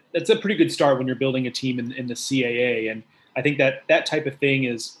that's a pretty good start when you're building a team in the CAA. And I think that type of thing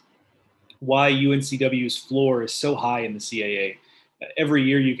is why UNCW's floor is so high in the CAA. Every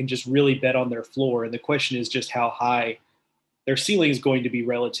year you can just really bet on their floor. And the question is just how high their ceiling is going to be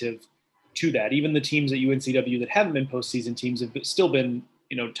relative to that. Even the teams at UNCW that haven't been postseason teams have still been,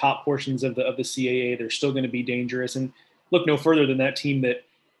 top portions of the CAA. They're still going to be dangerous. And look no further than that team that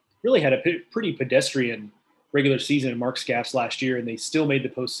really had a pretty pedestrian regular season in Mark Scaff's last year, and they still made the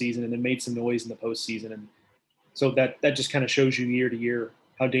postseason and then made some noise in the postseason. And so that just kind of shows you year to year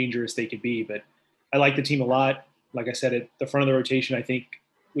how dangerous they could be. But I like the team a lot. Like I said, at the front of the rotation, I think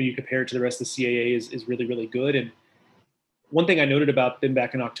when you compare it to the rest of the CAA is really, really good. And one thing I noted about them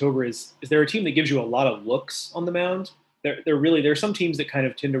back in October is they're a team that gives you a lot of looks on the mound. there are some teams that kind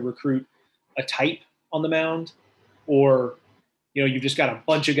of tend to recruit a type on the mound, or you've just got a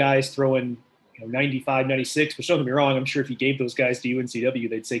bunch of guys throwing 95, 96, which don't get me wrong, I'm sure if you gave those guys to UNCW,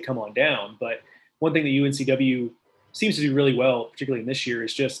 they'd say, come on down. But one thing that UNCW seems to do really well, particularly in this year,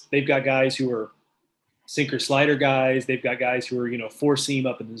 is just they've got guys who are sinker slider guys. They've got guys who are, four seam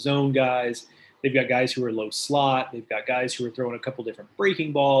up in the zone guys. They've got guys who are low slot. They've got guys who are throwing a couple different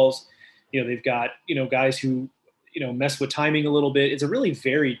breaking balls. They've got, guys who, mess with timing a little bit. It's a really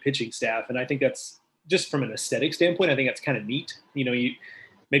varied pitching staff. And I think that's just from an aesthetic standpoint, I think that's kind of neat.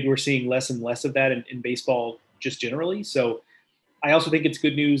 Maybe we're seeing less and less of that in baseball just generally. So I also think it's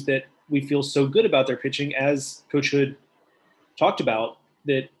good news that we feel so good about their pitching, as Coach Hood talked about,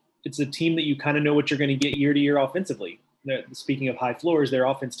 that it's a team that you kind of know what you're going to get year to year offensively. Speaking of high floors, their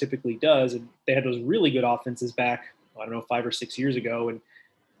offense typically does. And they had those really good offenses back, 5 or 6 years ago. And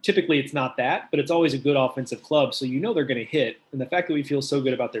typically it's not that, but it's always a good offensive club. So they're going to hit. And the fact that we feel so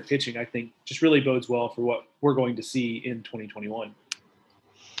good about their pitching, I think just really bodes well for what we're going to see in 2021.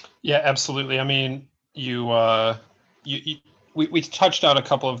 Yeah, absolutely. I mean, we touched on a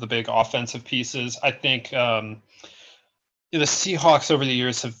couple of the big offensive pieces. I think the Seahawks over the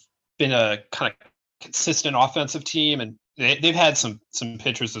years have been a kind of consistent offensive team, and they've had some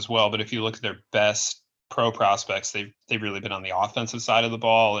pitchers as well. But if you look at their best pro prospects, they've really been on the offensive side of the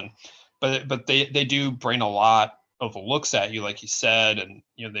ball, but they do bring a lot of looks at you, like you said, and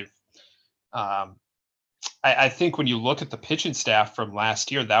they've. I think when you look at the pitching staff from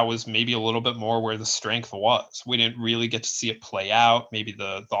last year, that was maybe a little bit more where the strength was. We didn't really get to see it play out. Maybe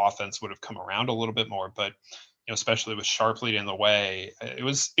the offense would have come around a little bit more, but especially with Sharp leading the way, it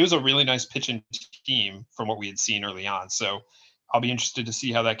was a really nice pitching team from what we had seen early on. So I'll be interested to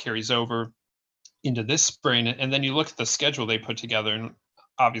see how that carries over into this spring. And then you look at the schedule they put together, and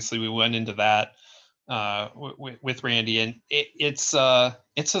obviously we went into that with Randy, and it's an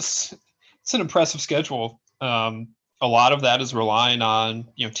impressive schedule. A lot of that is relying on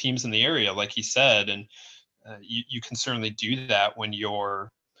teams in the area, like he said, and you can certainly do that when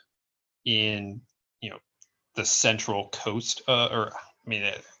you're in the central coast, the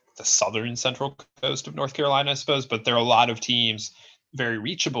southern central coast of North Carolina, I suppose. But there are a lot of teams very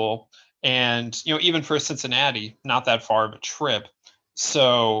reachable, and even for Cincinnati, not that far of a trip.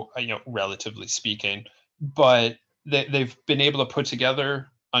 So relatively speaking, but they've been able to put together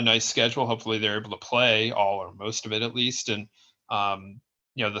a nice schedule. Hopefully they're able to play all or most of it at least. And,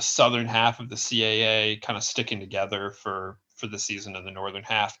 the southern half of the CAA kind of sticking together for the season, and the northern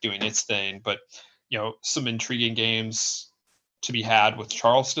half doing its thing. But, some intriguing games to be had with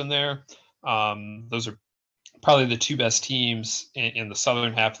Charleston there. Those are probably the two best teams in the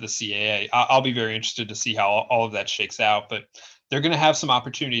southern half of the CAA. I'll be very interested to see how all of that shakes out, but they're going to have some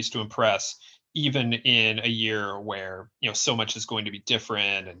opportunities to impress, even in a year where so much is going to be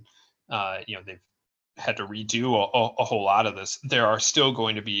different, and they've had to redo a whole lot of this. There are still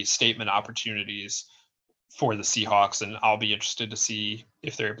going to be statement opportunities for the Seahawks, and I'll be interested to see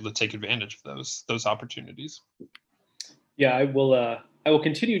if they're able to take advantage of those opportunities. Yeah, I will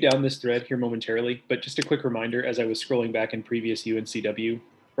continue down this thread here momentarily, but just a quick reminder, as I was scrolling back in previous UNCW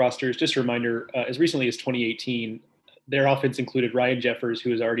rosters, just a reminder, as recently as 2018, their offense included Ryan Jeffers,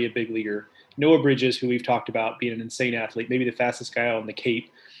 who is already a big leaguer, Noah Bridges, who we've talked about being an insane athlete, maybe the fastest guy on the Cape,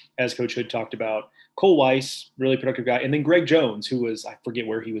 as Coach Hood talked about, Cole Weiss, really productive guy, and then Greg Jones, who was, I forget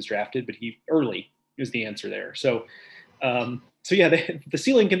where he was drafted, but he early is the answer there. So yeah, the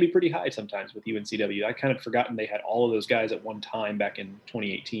ceiling can be pretty high sometimes with UNCW. I kind of forgotten they had all of those guys at one time back in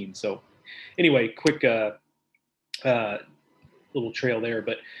 2018. So anyway, quick little trail there,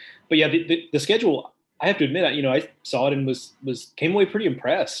 but yeah, the schedule, I have to admit, I saw it and came away pretty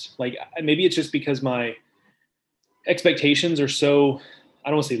impressed. Like, maybe it's just because my expectations are so, I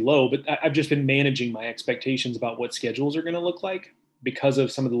don't want to say low, but I've just been managing my expectations about what schedules are going to look like because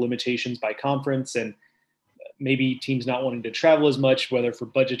of some of the limitations by conference, and maybe teams not wanting to travel as much, whether for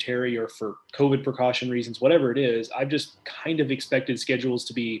budgetary or for COVID precaution reasons, whatever it is. I've just kind of expected schedules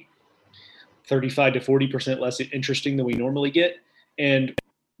to be 35 to 40% less interesting than we normally get. And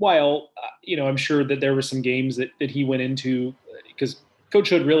while, I'm sure that there were some games that he went into, because Coach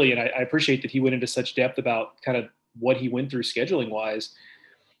Hood really, and I appreciate that he went into such depth about kind of what he went through scheduling wise.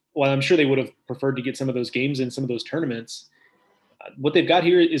 While I'm sure they would have preferred to get some of those games in some of those tournaments, what they've got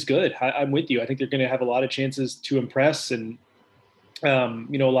here is good. I'm with you. I think they're going to have a lot of chances to impress, and a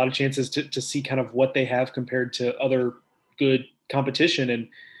lot of chances to see kind of what they have compared to other good competition. And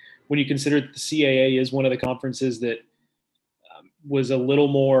when you consider that the CAA is one of the conferences that was a little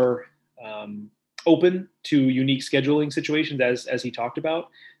more open to unique scheduling situations, as he talked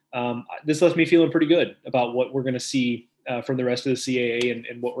about, this left me feeling pretty good about what we're going to see from the rest of the CAA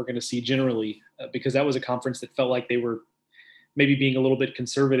and what we're going to see generally, because that was a conference that felt like they were maybe being a little bit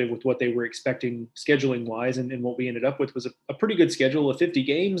conservative with what they were expecting scheduling wise. And what we ended up with was a pretty good schedule of 50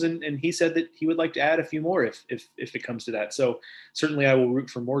 games. And he said that he would like to add a few more if it comes to that. So certainly I will root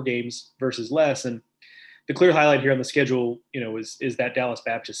for more games versus less. And the clear highlight here on the schedule, is that Dallas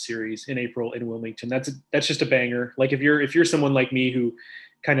Baptist series in April in Wilmington. That's just a banger. Like if you're someone like me who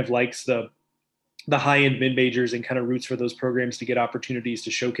kind of likes the high end mid majors and kind of roots for those programs to get opportunities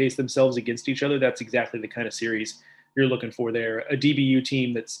to showcase themselves against each other, that's exactly the kind of series you're looking for there. A DBU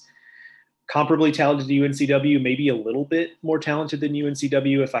team that's comparably talented to UNCW, maybe a little bit more talented than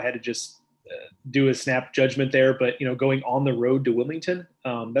UNCW if I had to just do a snap judgment there, but going on the road to Wilmington,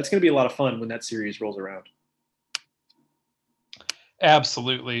 that's going to be a lot of fun when that series rolls around.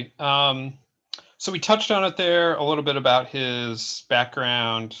 Absolutely. So we touched on it there a little bit about his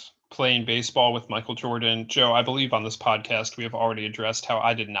background playing baseball with Michael Jordan. Joe, I believe on this podcast we have already addressed how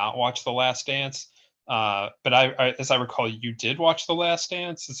I did not watch The Last Dance. But I, as I recall, you did watch The Last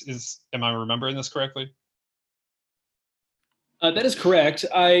Dance. Am I remembering this correctly? That is correct.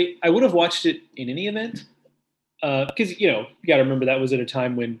 I would have watched it in any event because, you got to remember that was at a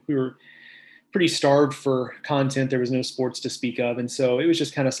time when we were pretty starved for content. There was no sports to speak of. And so it was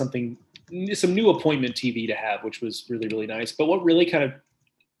just kind of some new appointment TV to have, which was really, really nice. But what really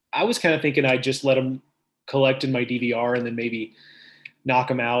I was kind of thinking I'd just let them collect in my DVR and then maybe knock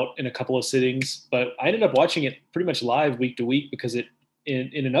them out in a couple of sittings. But I ended up watching it pretty much live week to week because in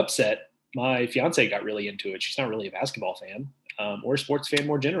an upset, my fiance got really into it. She's not really a basketball fan or a sports fan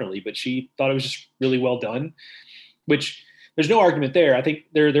more generally, but she thought it was just really well done, which there's no argument there. I think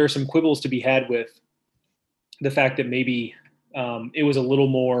there are some quibbles to be had with the fact that maybe it was a little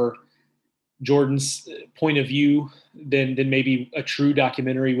more Jordan's point of view than maybe a true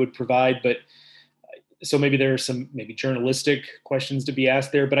documentary would provide. But so maybe there are some journalistic questions to be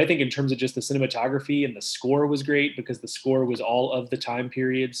asked there. But I think in terms of just the cinematography and the score was great because the score was all of the time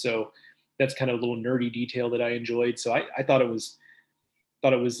period. So that's kind of a little nerdy detail that I enjoyed. So I thought it was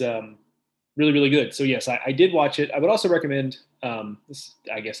really, really good. So yes, I did watch it. I would also recommend this,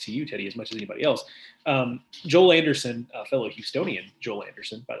 I guess, to you, Teddy, as much as anybody else. Joel Anderson, fellow Houstonian Joel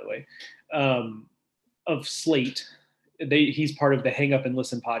Anderson, by the way, of Slate. He's part of the Hang Up and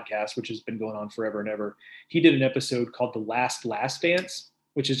Listen podcast, which has been going on forever and ever. He did an episode called The Last Dance,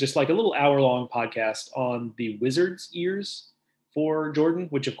 which is just like a little hour-long podcast on the Wizards' years for Jordan,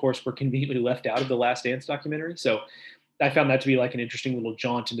 which of course were conveniently left out of the Last Dance documentary. So I found that to be like an interesting little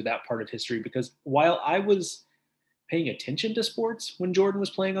jaunt into that part of history, because while I was paying attention to sports when Jordan was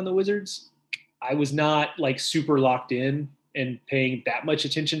playing on the Wizards, I was not like super locked in and paying that much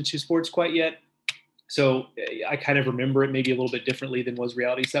attention to sports quite yet. So I kind of remember it maybe a little bit differently than was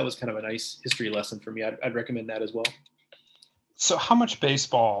reality. So that was kind of a nice history lesson for me. I'd recommend that as well. So how much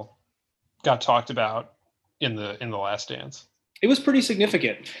baseball got talked about in the Last Dance? It was pretty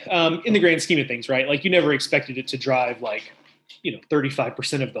significant in the grand scheme of things, right? Like you never expected it to drive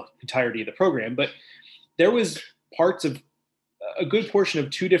 35% of the entirety of the program, but there was parts of a good portion of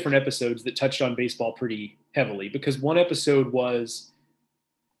two different episodes that touched on baseball pretty heavily, because one episode was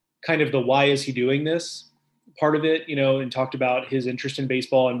kind of the why is he doing this part of it, and talked about his interest in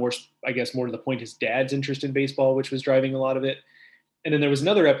baseball and more to the point, his dad's interest in baseball, which was driving a lot of it. And then there was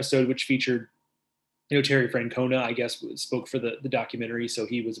another episode which featured Terry Francona, I guess, spoke for the documentary, so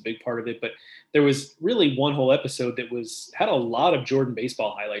he was a big part of it. But there was really one whole episode that had a lot of Jordan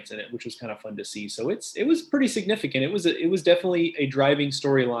baseball highlights in it, which was kind of fun to see. So it was pretty significant. It was definitely a driving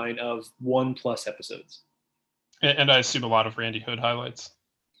storyline of 1+ episodes. And I assume a lot of Randy Hood highlights.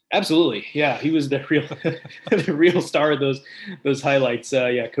 Absolutely, yeah, he was the real star of those highlights.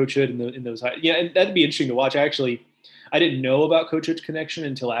 Coach Hood in those and that'd be interesting to watch. I didn't know about Coach Hood's connection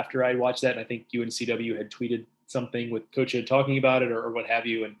until after I watched that. And I think UNCW had tweeted something with Coach Hood talking about it or what have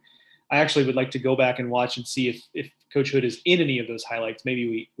you. And I actually would like to go back and watch and see if Coach Hood is in any of those highlights.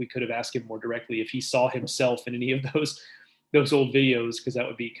 Maybe we could have asked him more directly if he saw himself in any of those old videos, because that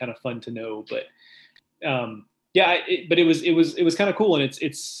would be kind of fun to know. But but it was kind of cool. And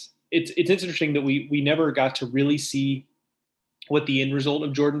it's interesting that we never got to really see what the end result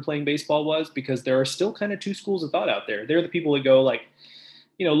of Jordan playing baseball was, because there are still kind of two schools of thought out there. There are the people that go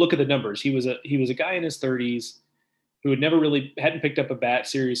look at the numbers. He was a guy in his 30s who hadn't picked up a bat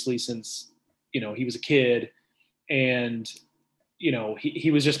seriously since, he was a kid. And,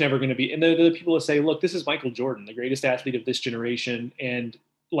 he was just never going to be, and they're the people that say, look, this is Michael Jordan, the greatest athlete of this generation. And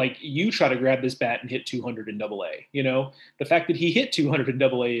you try to grab this bat and hit 200 in AA. The fact that he hit 200 in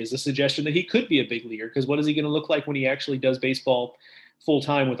AA is a suggestion that he could be a big leaguer, because what is he going to look like when he actually does baseball full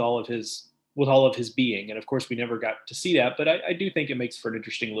time with all of his with all of his being. And of course, we never got to see that, but I do think it makes for an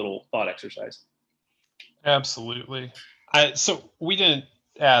interesting little thought exercise. Absolutely. So we didn't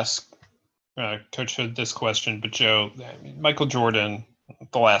ask Coach Hood this question, but Joe, I mean, Michael Jordan,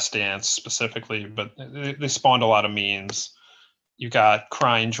 The Last Dance specifically, but they spawned a lot of memes. You got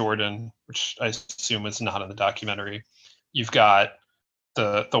Crying Jordan, which I assume is not in the documentary. You've got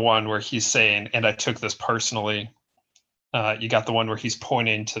the one where he's saying, "And I took this personally." You got the one where he's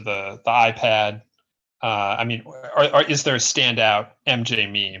pointing to the iPad. I mean, is there a standout MJ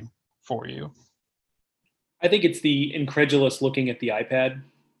meme for you? I think it's the incredulous looking at the iPad,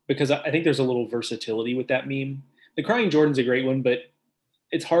 because I think there's a little versatility with that meme. The Crying Jordan's a great one, but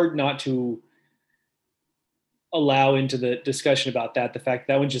it's hard not to allow into the discussion about that the fact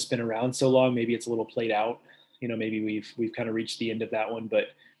that one's just been around so long. Maybe it's a little played out. Maybe we've kind of reached the end of that one. But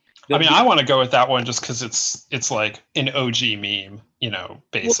I want to go with that one just because it's like an OG meme.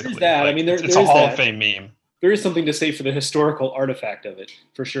 Basically. Well, that. Like, it's a Hall of Fame meme. There is something to say for the historical artifact of it,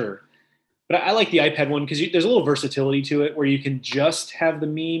 for sure. But I like the iPad one because there's a little versatility to it where you can just have the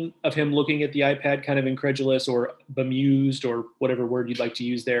meme of him looking at the iPad kind of incredulous or bemused or whatever word you'd like to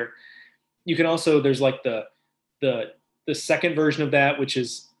use there. You can also, there's like the second version of that, which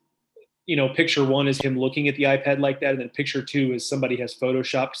is, picture one is him looking at the iPad like that. And then picture two is somebody has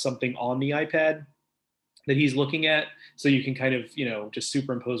Photoshopped something on the iPad that he's looking at. So you can kind of, just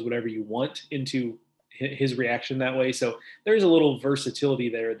superimpose whatever you want into his reaction that way. So there's a little versatility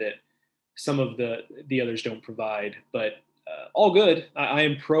there that some of the others don't provide, but all good. I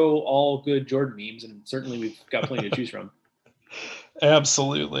am pro all good Jordan memes, and certainly we've got plenty to choose from.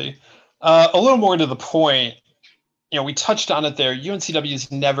 Absolutely. A little more to the point, we touched on it there.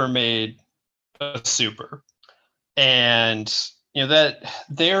 UNCW's never made a super, and that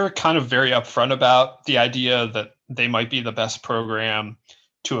they're kind of very upfront about the idea that they might be the best program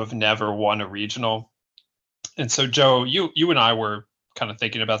to have never won a regional. And so, Joe, you and I were kind of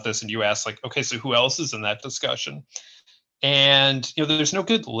thinking about this, and you asked, like, okay, so who else is in that discussion? And there's no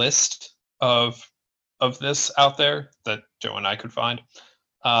good list of this out there that Joe and I could find.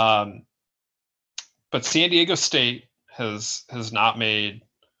 But San Diego State has not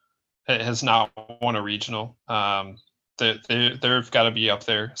won a regional. They've got to be up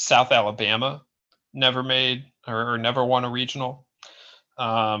there. South Alabama never made or never won a regional.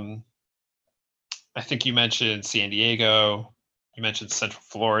 I think you mentioned San Diego. You mentioned Central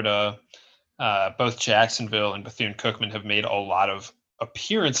Florida. Both Jacksonville and Bethune-Cookman have made a lot of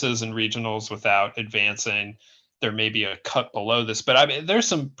appearances in regionals without advancing. There may be a cut below this, but I mean, there's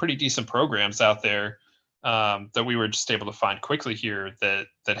some pretty decent programs out there that we were just able to find quickly here that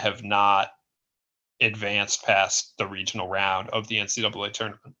have not advanced past the regional round of the NCAA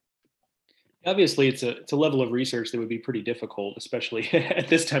tournament. Obviously, it's a level of research that would be pretty difficult, especially at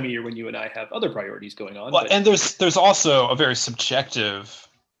this time of year when you and I have other priorities going on. Well, and there's also a very subjective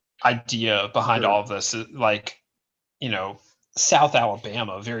idea behind all of this. Like, South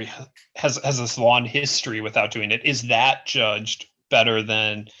Alabama has this long history without doing it. Is that judged better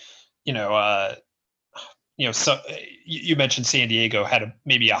than, so you mentioned San Diego had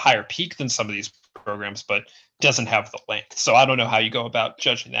maybe a higher peak than some of these programs, but doesn't have the length. So I don't know how you go about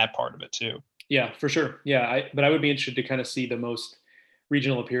judging that part of it too. Yeah, for sure. Yeah, but I would be interested to kind of see the most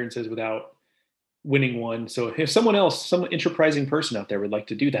regional appearances without winning one. So if some enterprising person out there would like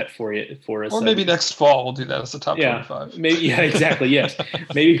to do that for us, or maybe next fall we'll do that as a top 25. Maybe, yeah, exactly. Yes,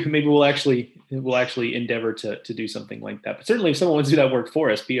 maybe we'll actually endeavor to do something like that. But certainly, if someone wants to do that work for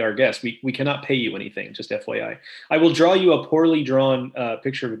us, be our guest. We cannot pay you anything. Just FYI, I will draw you a poorly drawn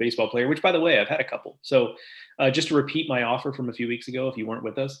picture of a baseball player. Which, by the way, I've had a couple. So just to repeat my offer from a few weeks ago, if you weren't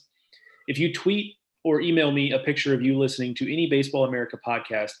with us. If you tweet or email me a picture of you listening to any Baseball America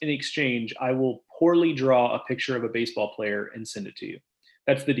podcast, in exchange, I will poorly draw a picture of a baseball player and send it to you.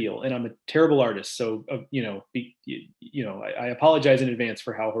 That's the deal. And I'm a terrible artist. So, I apologize in advance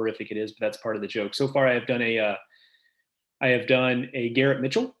for how horrific it is, but that's part of the joke. So far, I have done a Garrett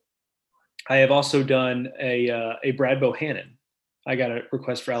Mitchell. I have also done a Brad Bohannon. I got a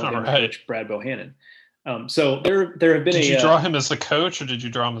request for Alabama coach Brad Bohannon. So there have been. Did you draw him as a coach or did you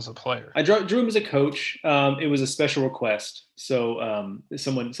draw him as a player? I drew him as a coach. It was a special request. So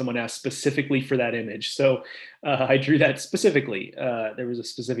someone asked specifically for that image. So I drew that specifically. There was a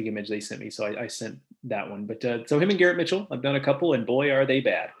specific image they sent me, so I sent that one. But so him and Garrett Mitchell, I've done a couple, and boy, are they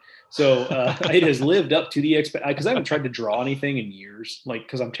bad. So it has lived up to the because I haven't tried to draw anything in years,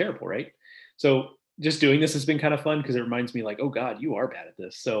 because I'm terrible, right? So just doing this has been kind of fun because it reminds me, like, oh God, you are bad at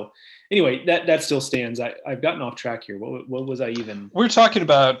this. So anyway, that still stands. I've gotten off track here. What was I even? We're talking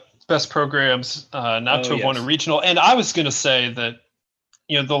about best programs not to have won a regional, and I was going to say that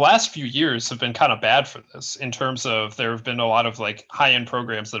the last few years have been kind of bad for this in terms of there have been a lot of like high-end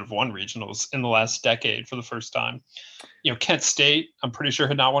programs that have won regionals in the last decade for the first time. Kent State, I'm pretty sure,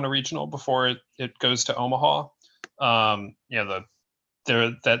 had not won a regional before it goes to Omaha.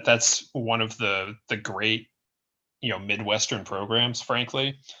 That's one of the great, Midwestern programs,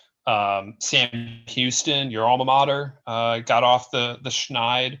 frankly. Sam Houston, your alma mater, got off the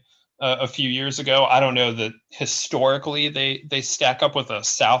Schneid a few years ago. I don't know that historically they stack up with a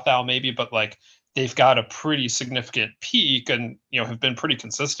South Al maybe, but like they've got a pretty significant peak and have been pretty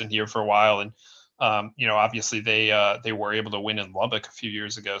consistent here for a while. And obviously they were able to win in Lubbock a few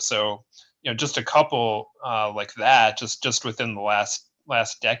years ago. So just a couple like that just within the last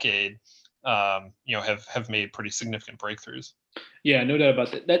decade have made pretty significant breakthroughs. Yeah, no doubt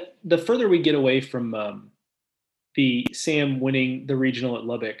about that. That the further we get away from the Sam winning the regional at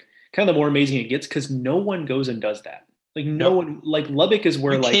Lubbock, kind of the more amazing it gets because no one goes and does that. Like no one, like Lubbock is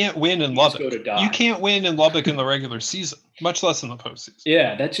where you can't win in Lubbock. You can't win in Lubbock in the regular season, much less in the postseason.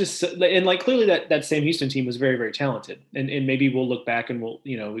 Yeah, that's just and like clearly that Sam Houston team was very, very talented, and maybe we'll look back and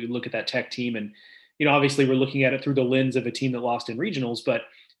we look at that Tech team and obviously we're looking at it through the lens of a team that lost in regionals, but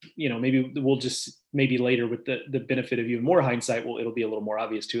maybe we'll just later with the benefit of even more hindsight, it'll be a little more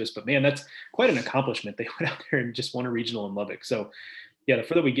obvious to us. But man, that's quite an accomplishment. They went out there and just won a regional in Lubbock. So yeah, the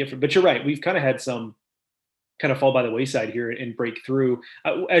further we get but you're right. We've kind of had some kind of fall by the wayside here and break through.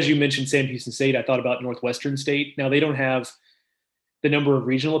 As you mentioned, Sam Houston State, I thought about Northwestern State. Now they don't have the number of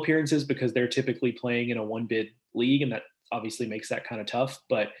regional appearances because they're typically playing in a one bid league. And that obviously makes that kind of tough,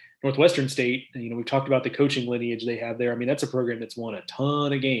 but Northwestern State, we've talked about the coaching lineage they have there. I mean, that's a program that's won a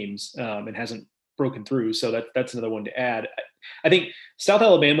ton of games and hasn't broken through. So that's another one to add. I think South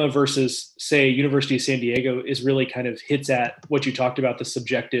Alabama versus, say, University of San Diego is really kind of hits at what you talked about, the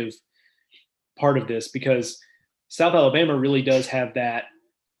subjective part of this, because South Alabama really does have that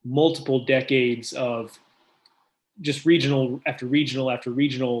multiple decades of just regional after regional after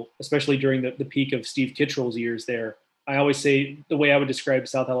regional, especially during the peak of Steve Kittrell's years there. I always say the way I would describe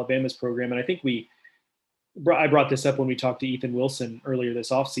South Alabama's program, and I think I brought this up when we talked to Ethan Wilson earlier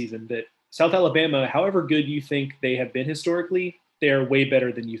this offseason, that South Alabama, however good you think they have been historically, they are way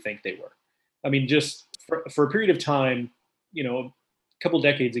better than you think they were. I mean, just for a period of time, a couple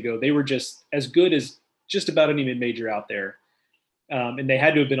decades ago, they were just as good as just about any mid-major out there. And they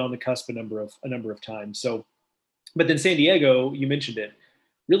had to have been on the cusp a number of times. So, but then San Diego, you mentioned it,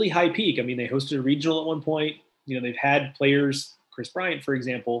 really high peak. I mean, they hosted a regional at one point. They've had players, Chris Bryant, for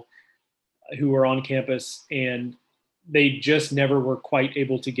example, who were on campus, and they just never were quite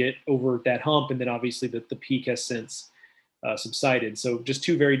able to get over that hump. And then obviously the peak has since subsided. So just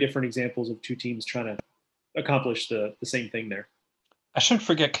two very different examples of two teams trying to accomplish the same thing there. I shouldn't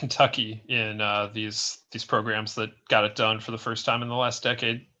forget Kentucky in these programs that got it done for the first time in the last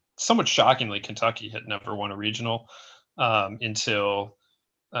decade. Somewhat shockingly, Kentucky had never won a regional until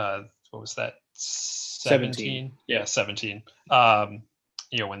what was that? 17. Yeah, 17.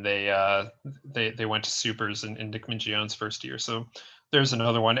 When they went to Supers in Nick Mingione's first year. So there's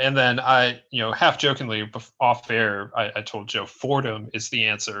another one. And then I, half jokingly off air, I told Joe Fordham is the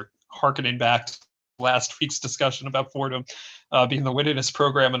answer, hearkening back to last week's discussion about Fordham being the winningest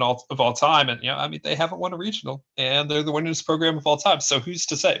program of all time. And, they haven't won a regional and they're the winningest program of all time. So who's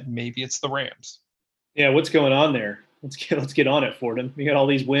to say? Maybe it's the Rams. Yeah. What's going on there? Let's get on it, Fordham. You got all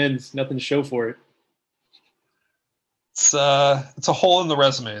these wins, nothing to show for it. It's a hole in the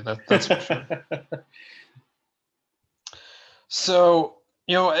resume. That's for sure. So,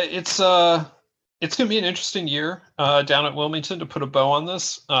 it's going to be an interesting yeyear down at Wilmington, to put a bow on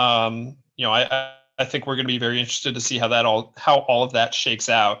this. I think we're going to be very interested to see how all of that shakes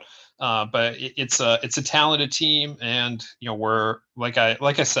out. But it's a talented team, and we're like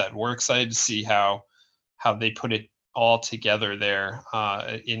I said, we're excited to see how they put it all together there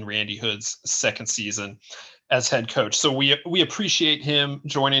in Randy Hood's second season as head coach. So we appreciate him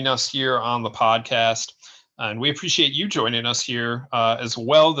joining us here on the podcast, and we appreciate you joining us here as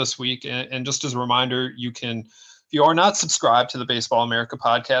well this week. And just as a reminder, if you are not subscribed to the Baseball America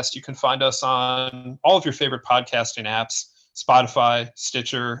podcast, you can find us on all of your favorite podcasting apps: Spotify,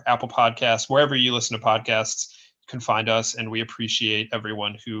 Stitcher, Apple Podcasts, wherever you listen to podcasts. You can find us, and we appreciate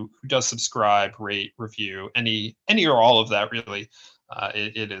everyone who does subscribe, rate, review, any or all of that, really.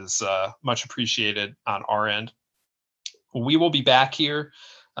 It is much appreciated on our end. We will be back here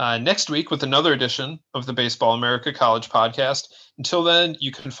next week with another edition of the Baseball America College Podcast. Until then,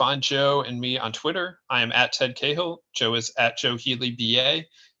 you can find Joe and me on Twitter. I am at Ted Cahill. Joe is at Joe Healy BA.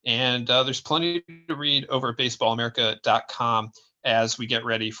 And there's plenty to read over at baseballamerica.com as we get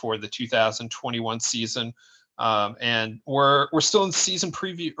ready for the 2021 season. And we're still in season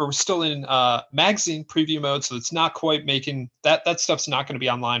preview, or we're still in magazine preview mode, so it's not quite making that stuff's not going to be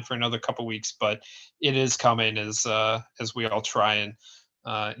online for another couple weeks, but it is coming as we all try and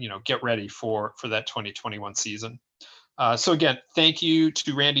get ready for that 2021 season. So again, thank you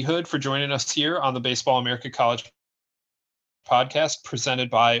to Randy Hood for joining us here on the Baseball America College podcast presented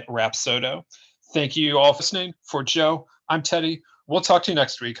by Rapsodo. Thank you all for listening. For Joe, I'm Teddy. We'll talk to you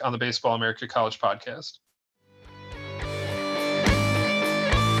next week on the Baseball America College podcast.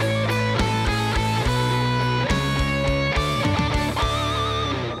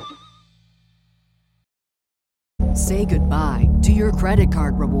 Say goodbye to your credit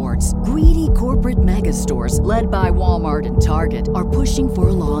card rewards. Greedy corporate mega stores, led by Walmart and Target, are pushing for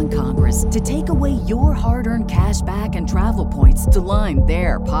a law in Congress to take away your hard-earned cash back and travel points to line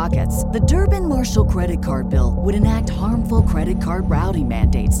their pockets. The Durbin-Marshall credit card bill would enact harmful credit card routing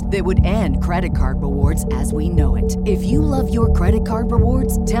mandates that would end credit card rewards as we know it. If you love your credit card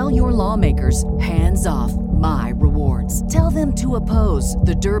rewards, tell your lawmakers, hands off my rewards. Tell them to oppose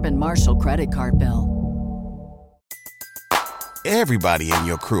the Durbin-Marshall credit card bill. Everybody in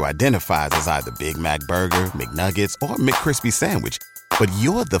your crew identifies as either Big Mac Burger, McNuggets, or McCrispy Sandwich. But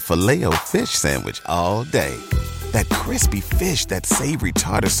you're the Filet-O-Fish Sandwich all day. That crispy fish, that savory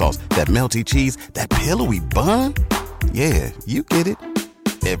tartar sauce, that melty cheese, that pillowy bun. Yeah, you get it.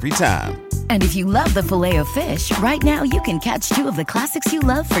 Every time. And if you love the Filet-O-Fish, right now you can catch two of the classics you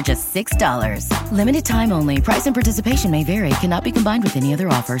love for just $6. Limited time only. Price and participation may vary. Cannot be combined with any other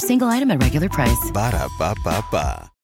offer. Single item at regular price. Ba-da-ba-ba-ba.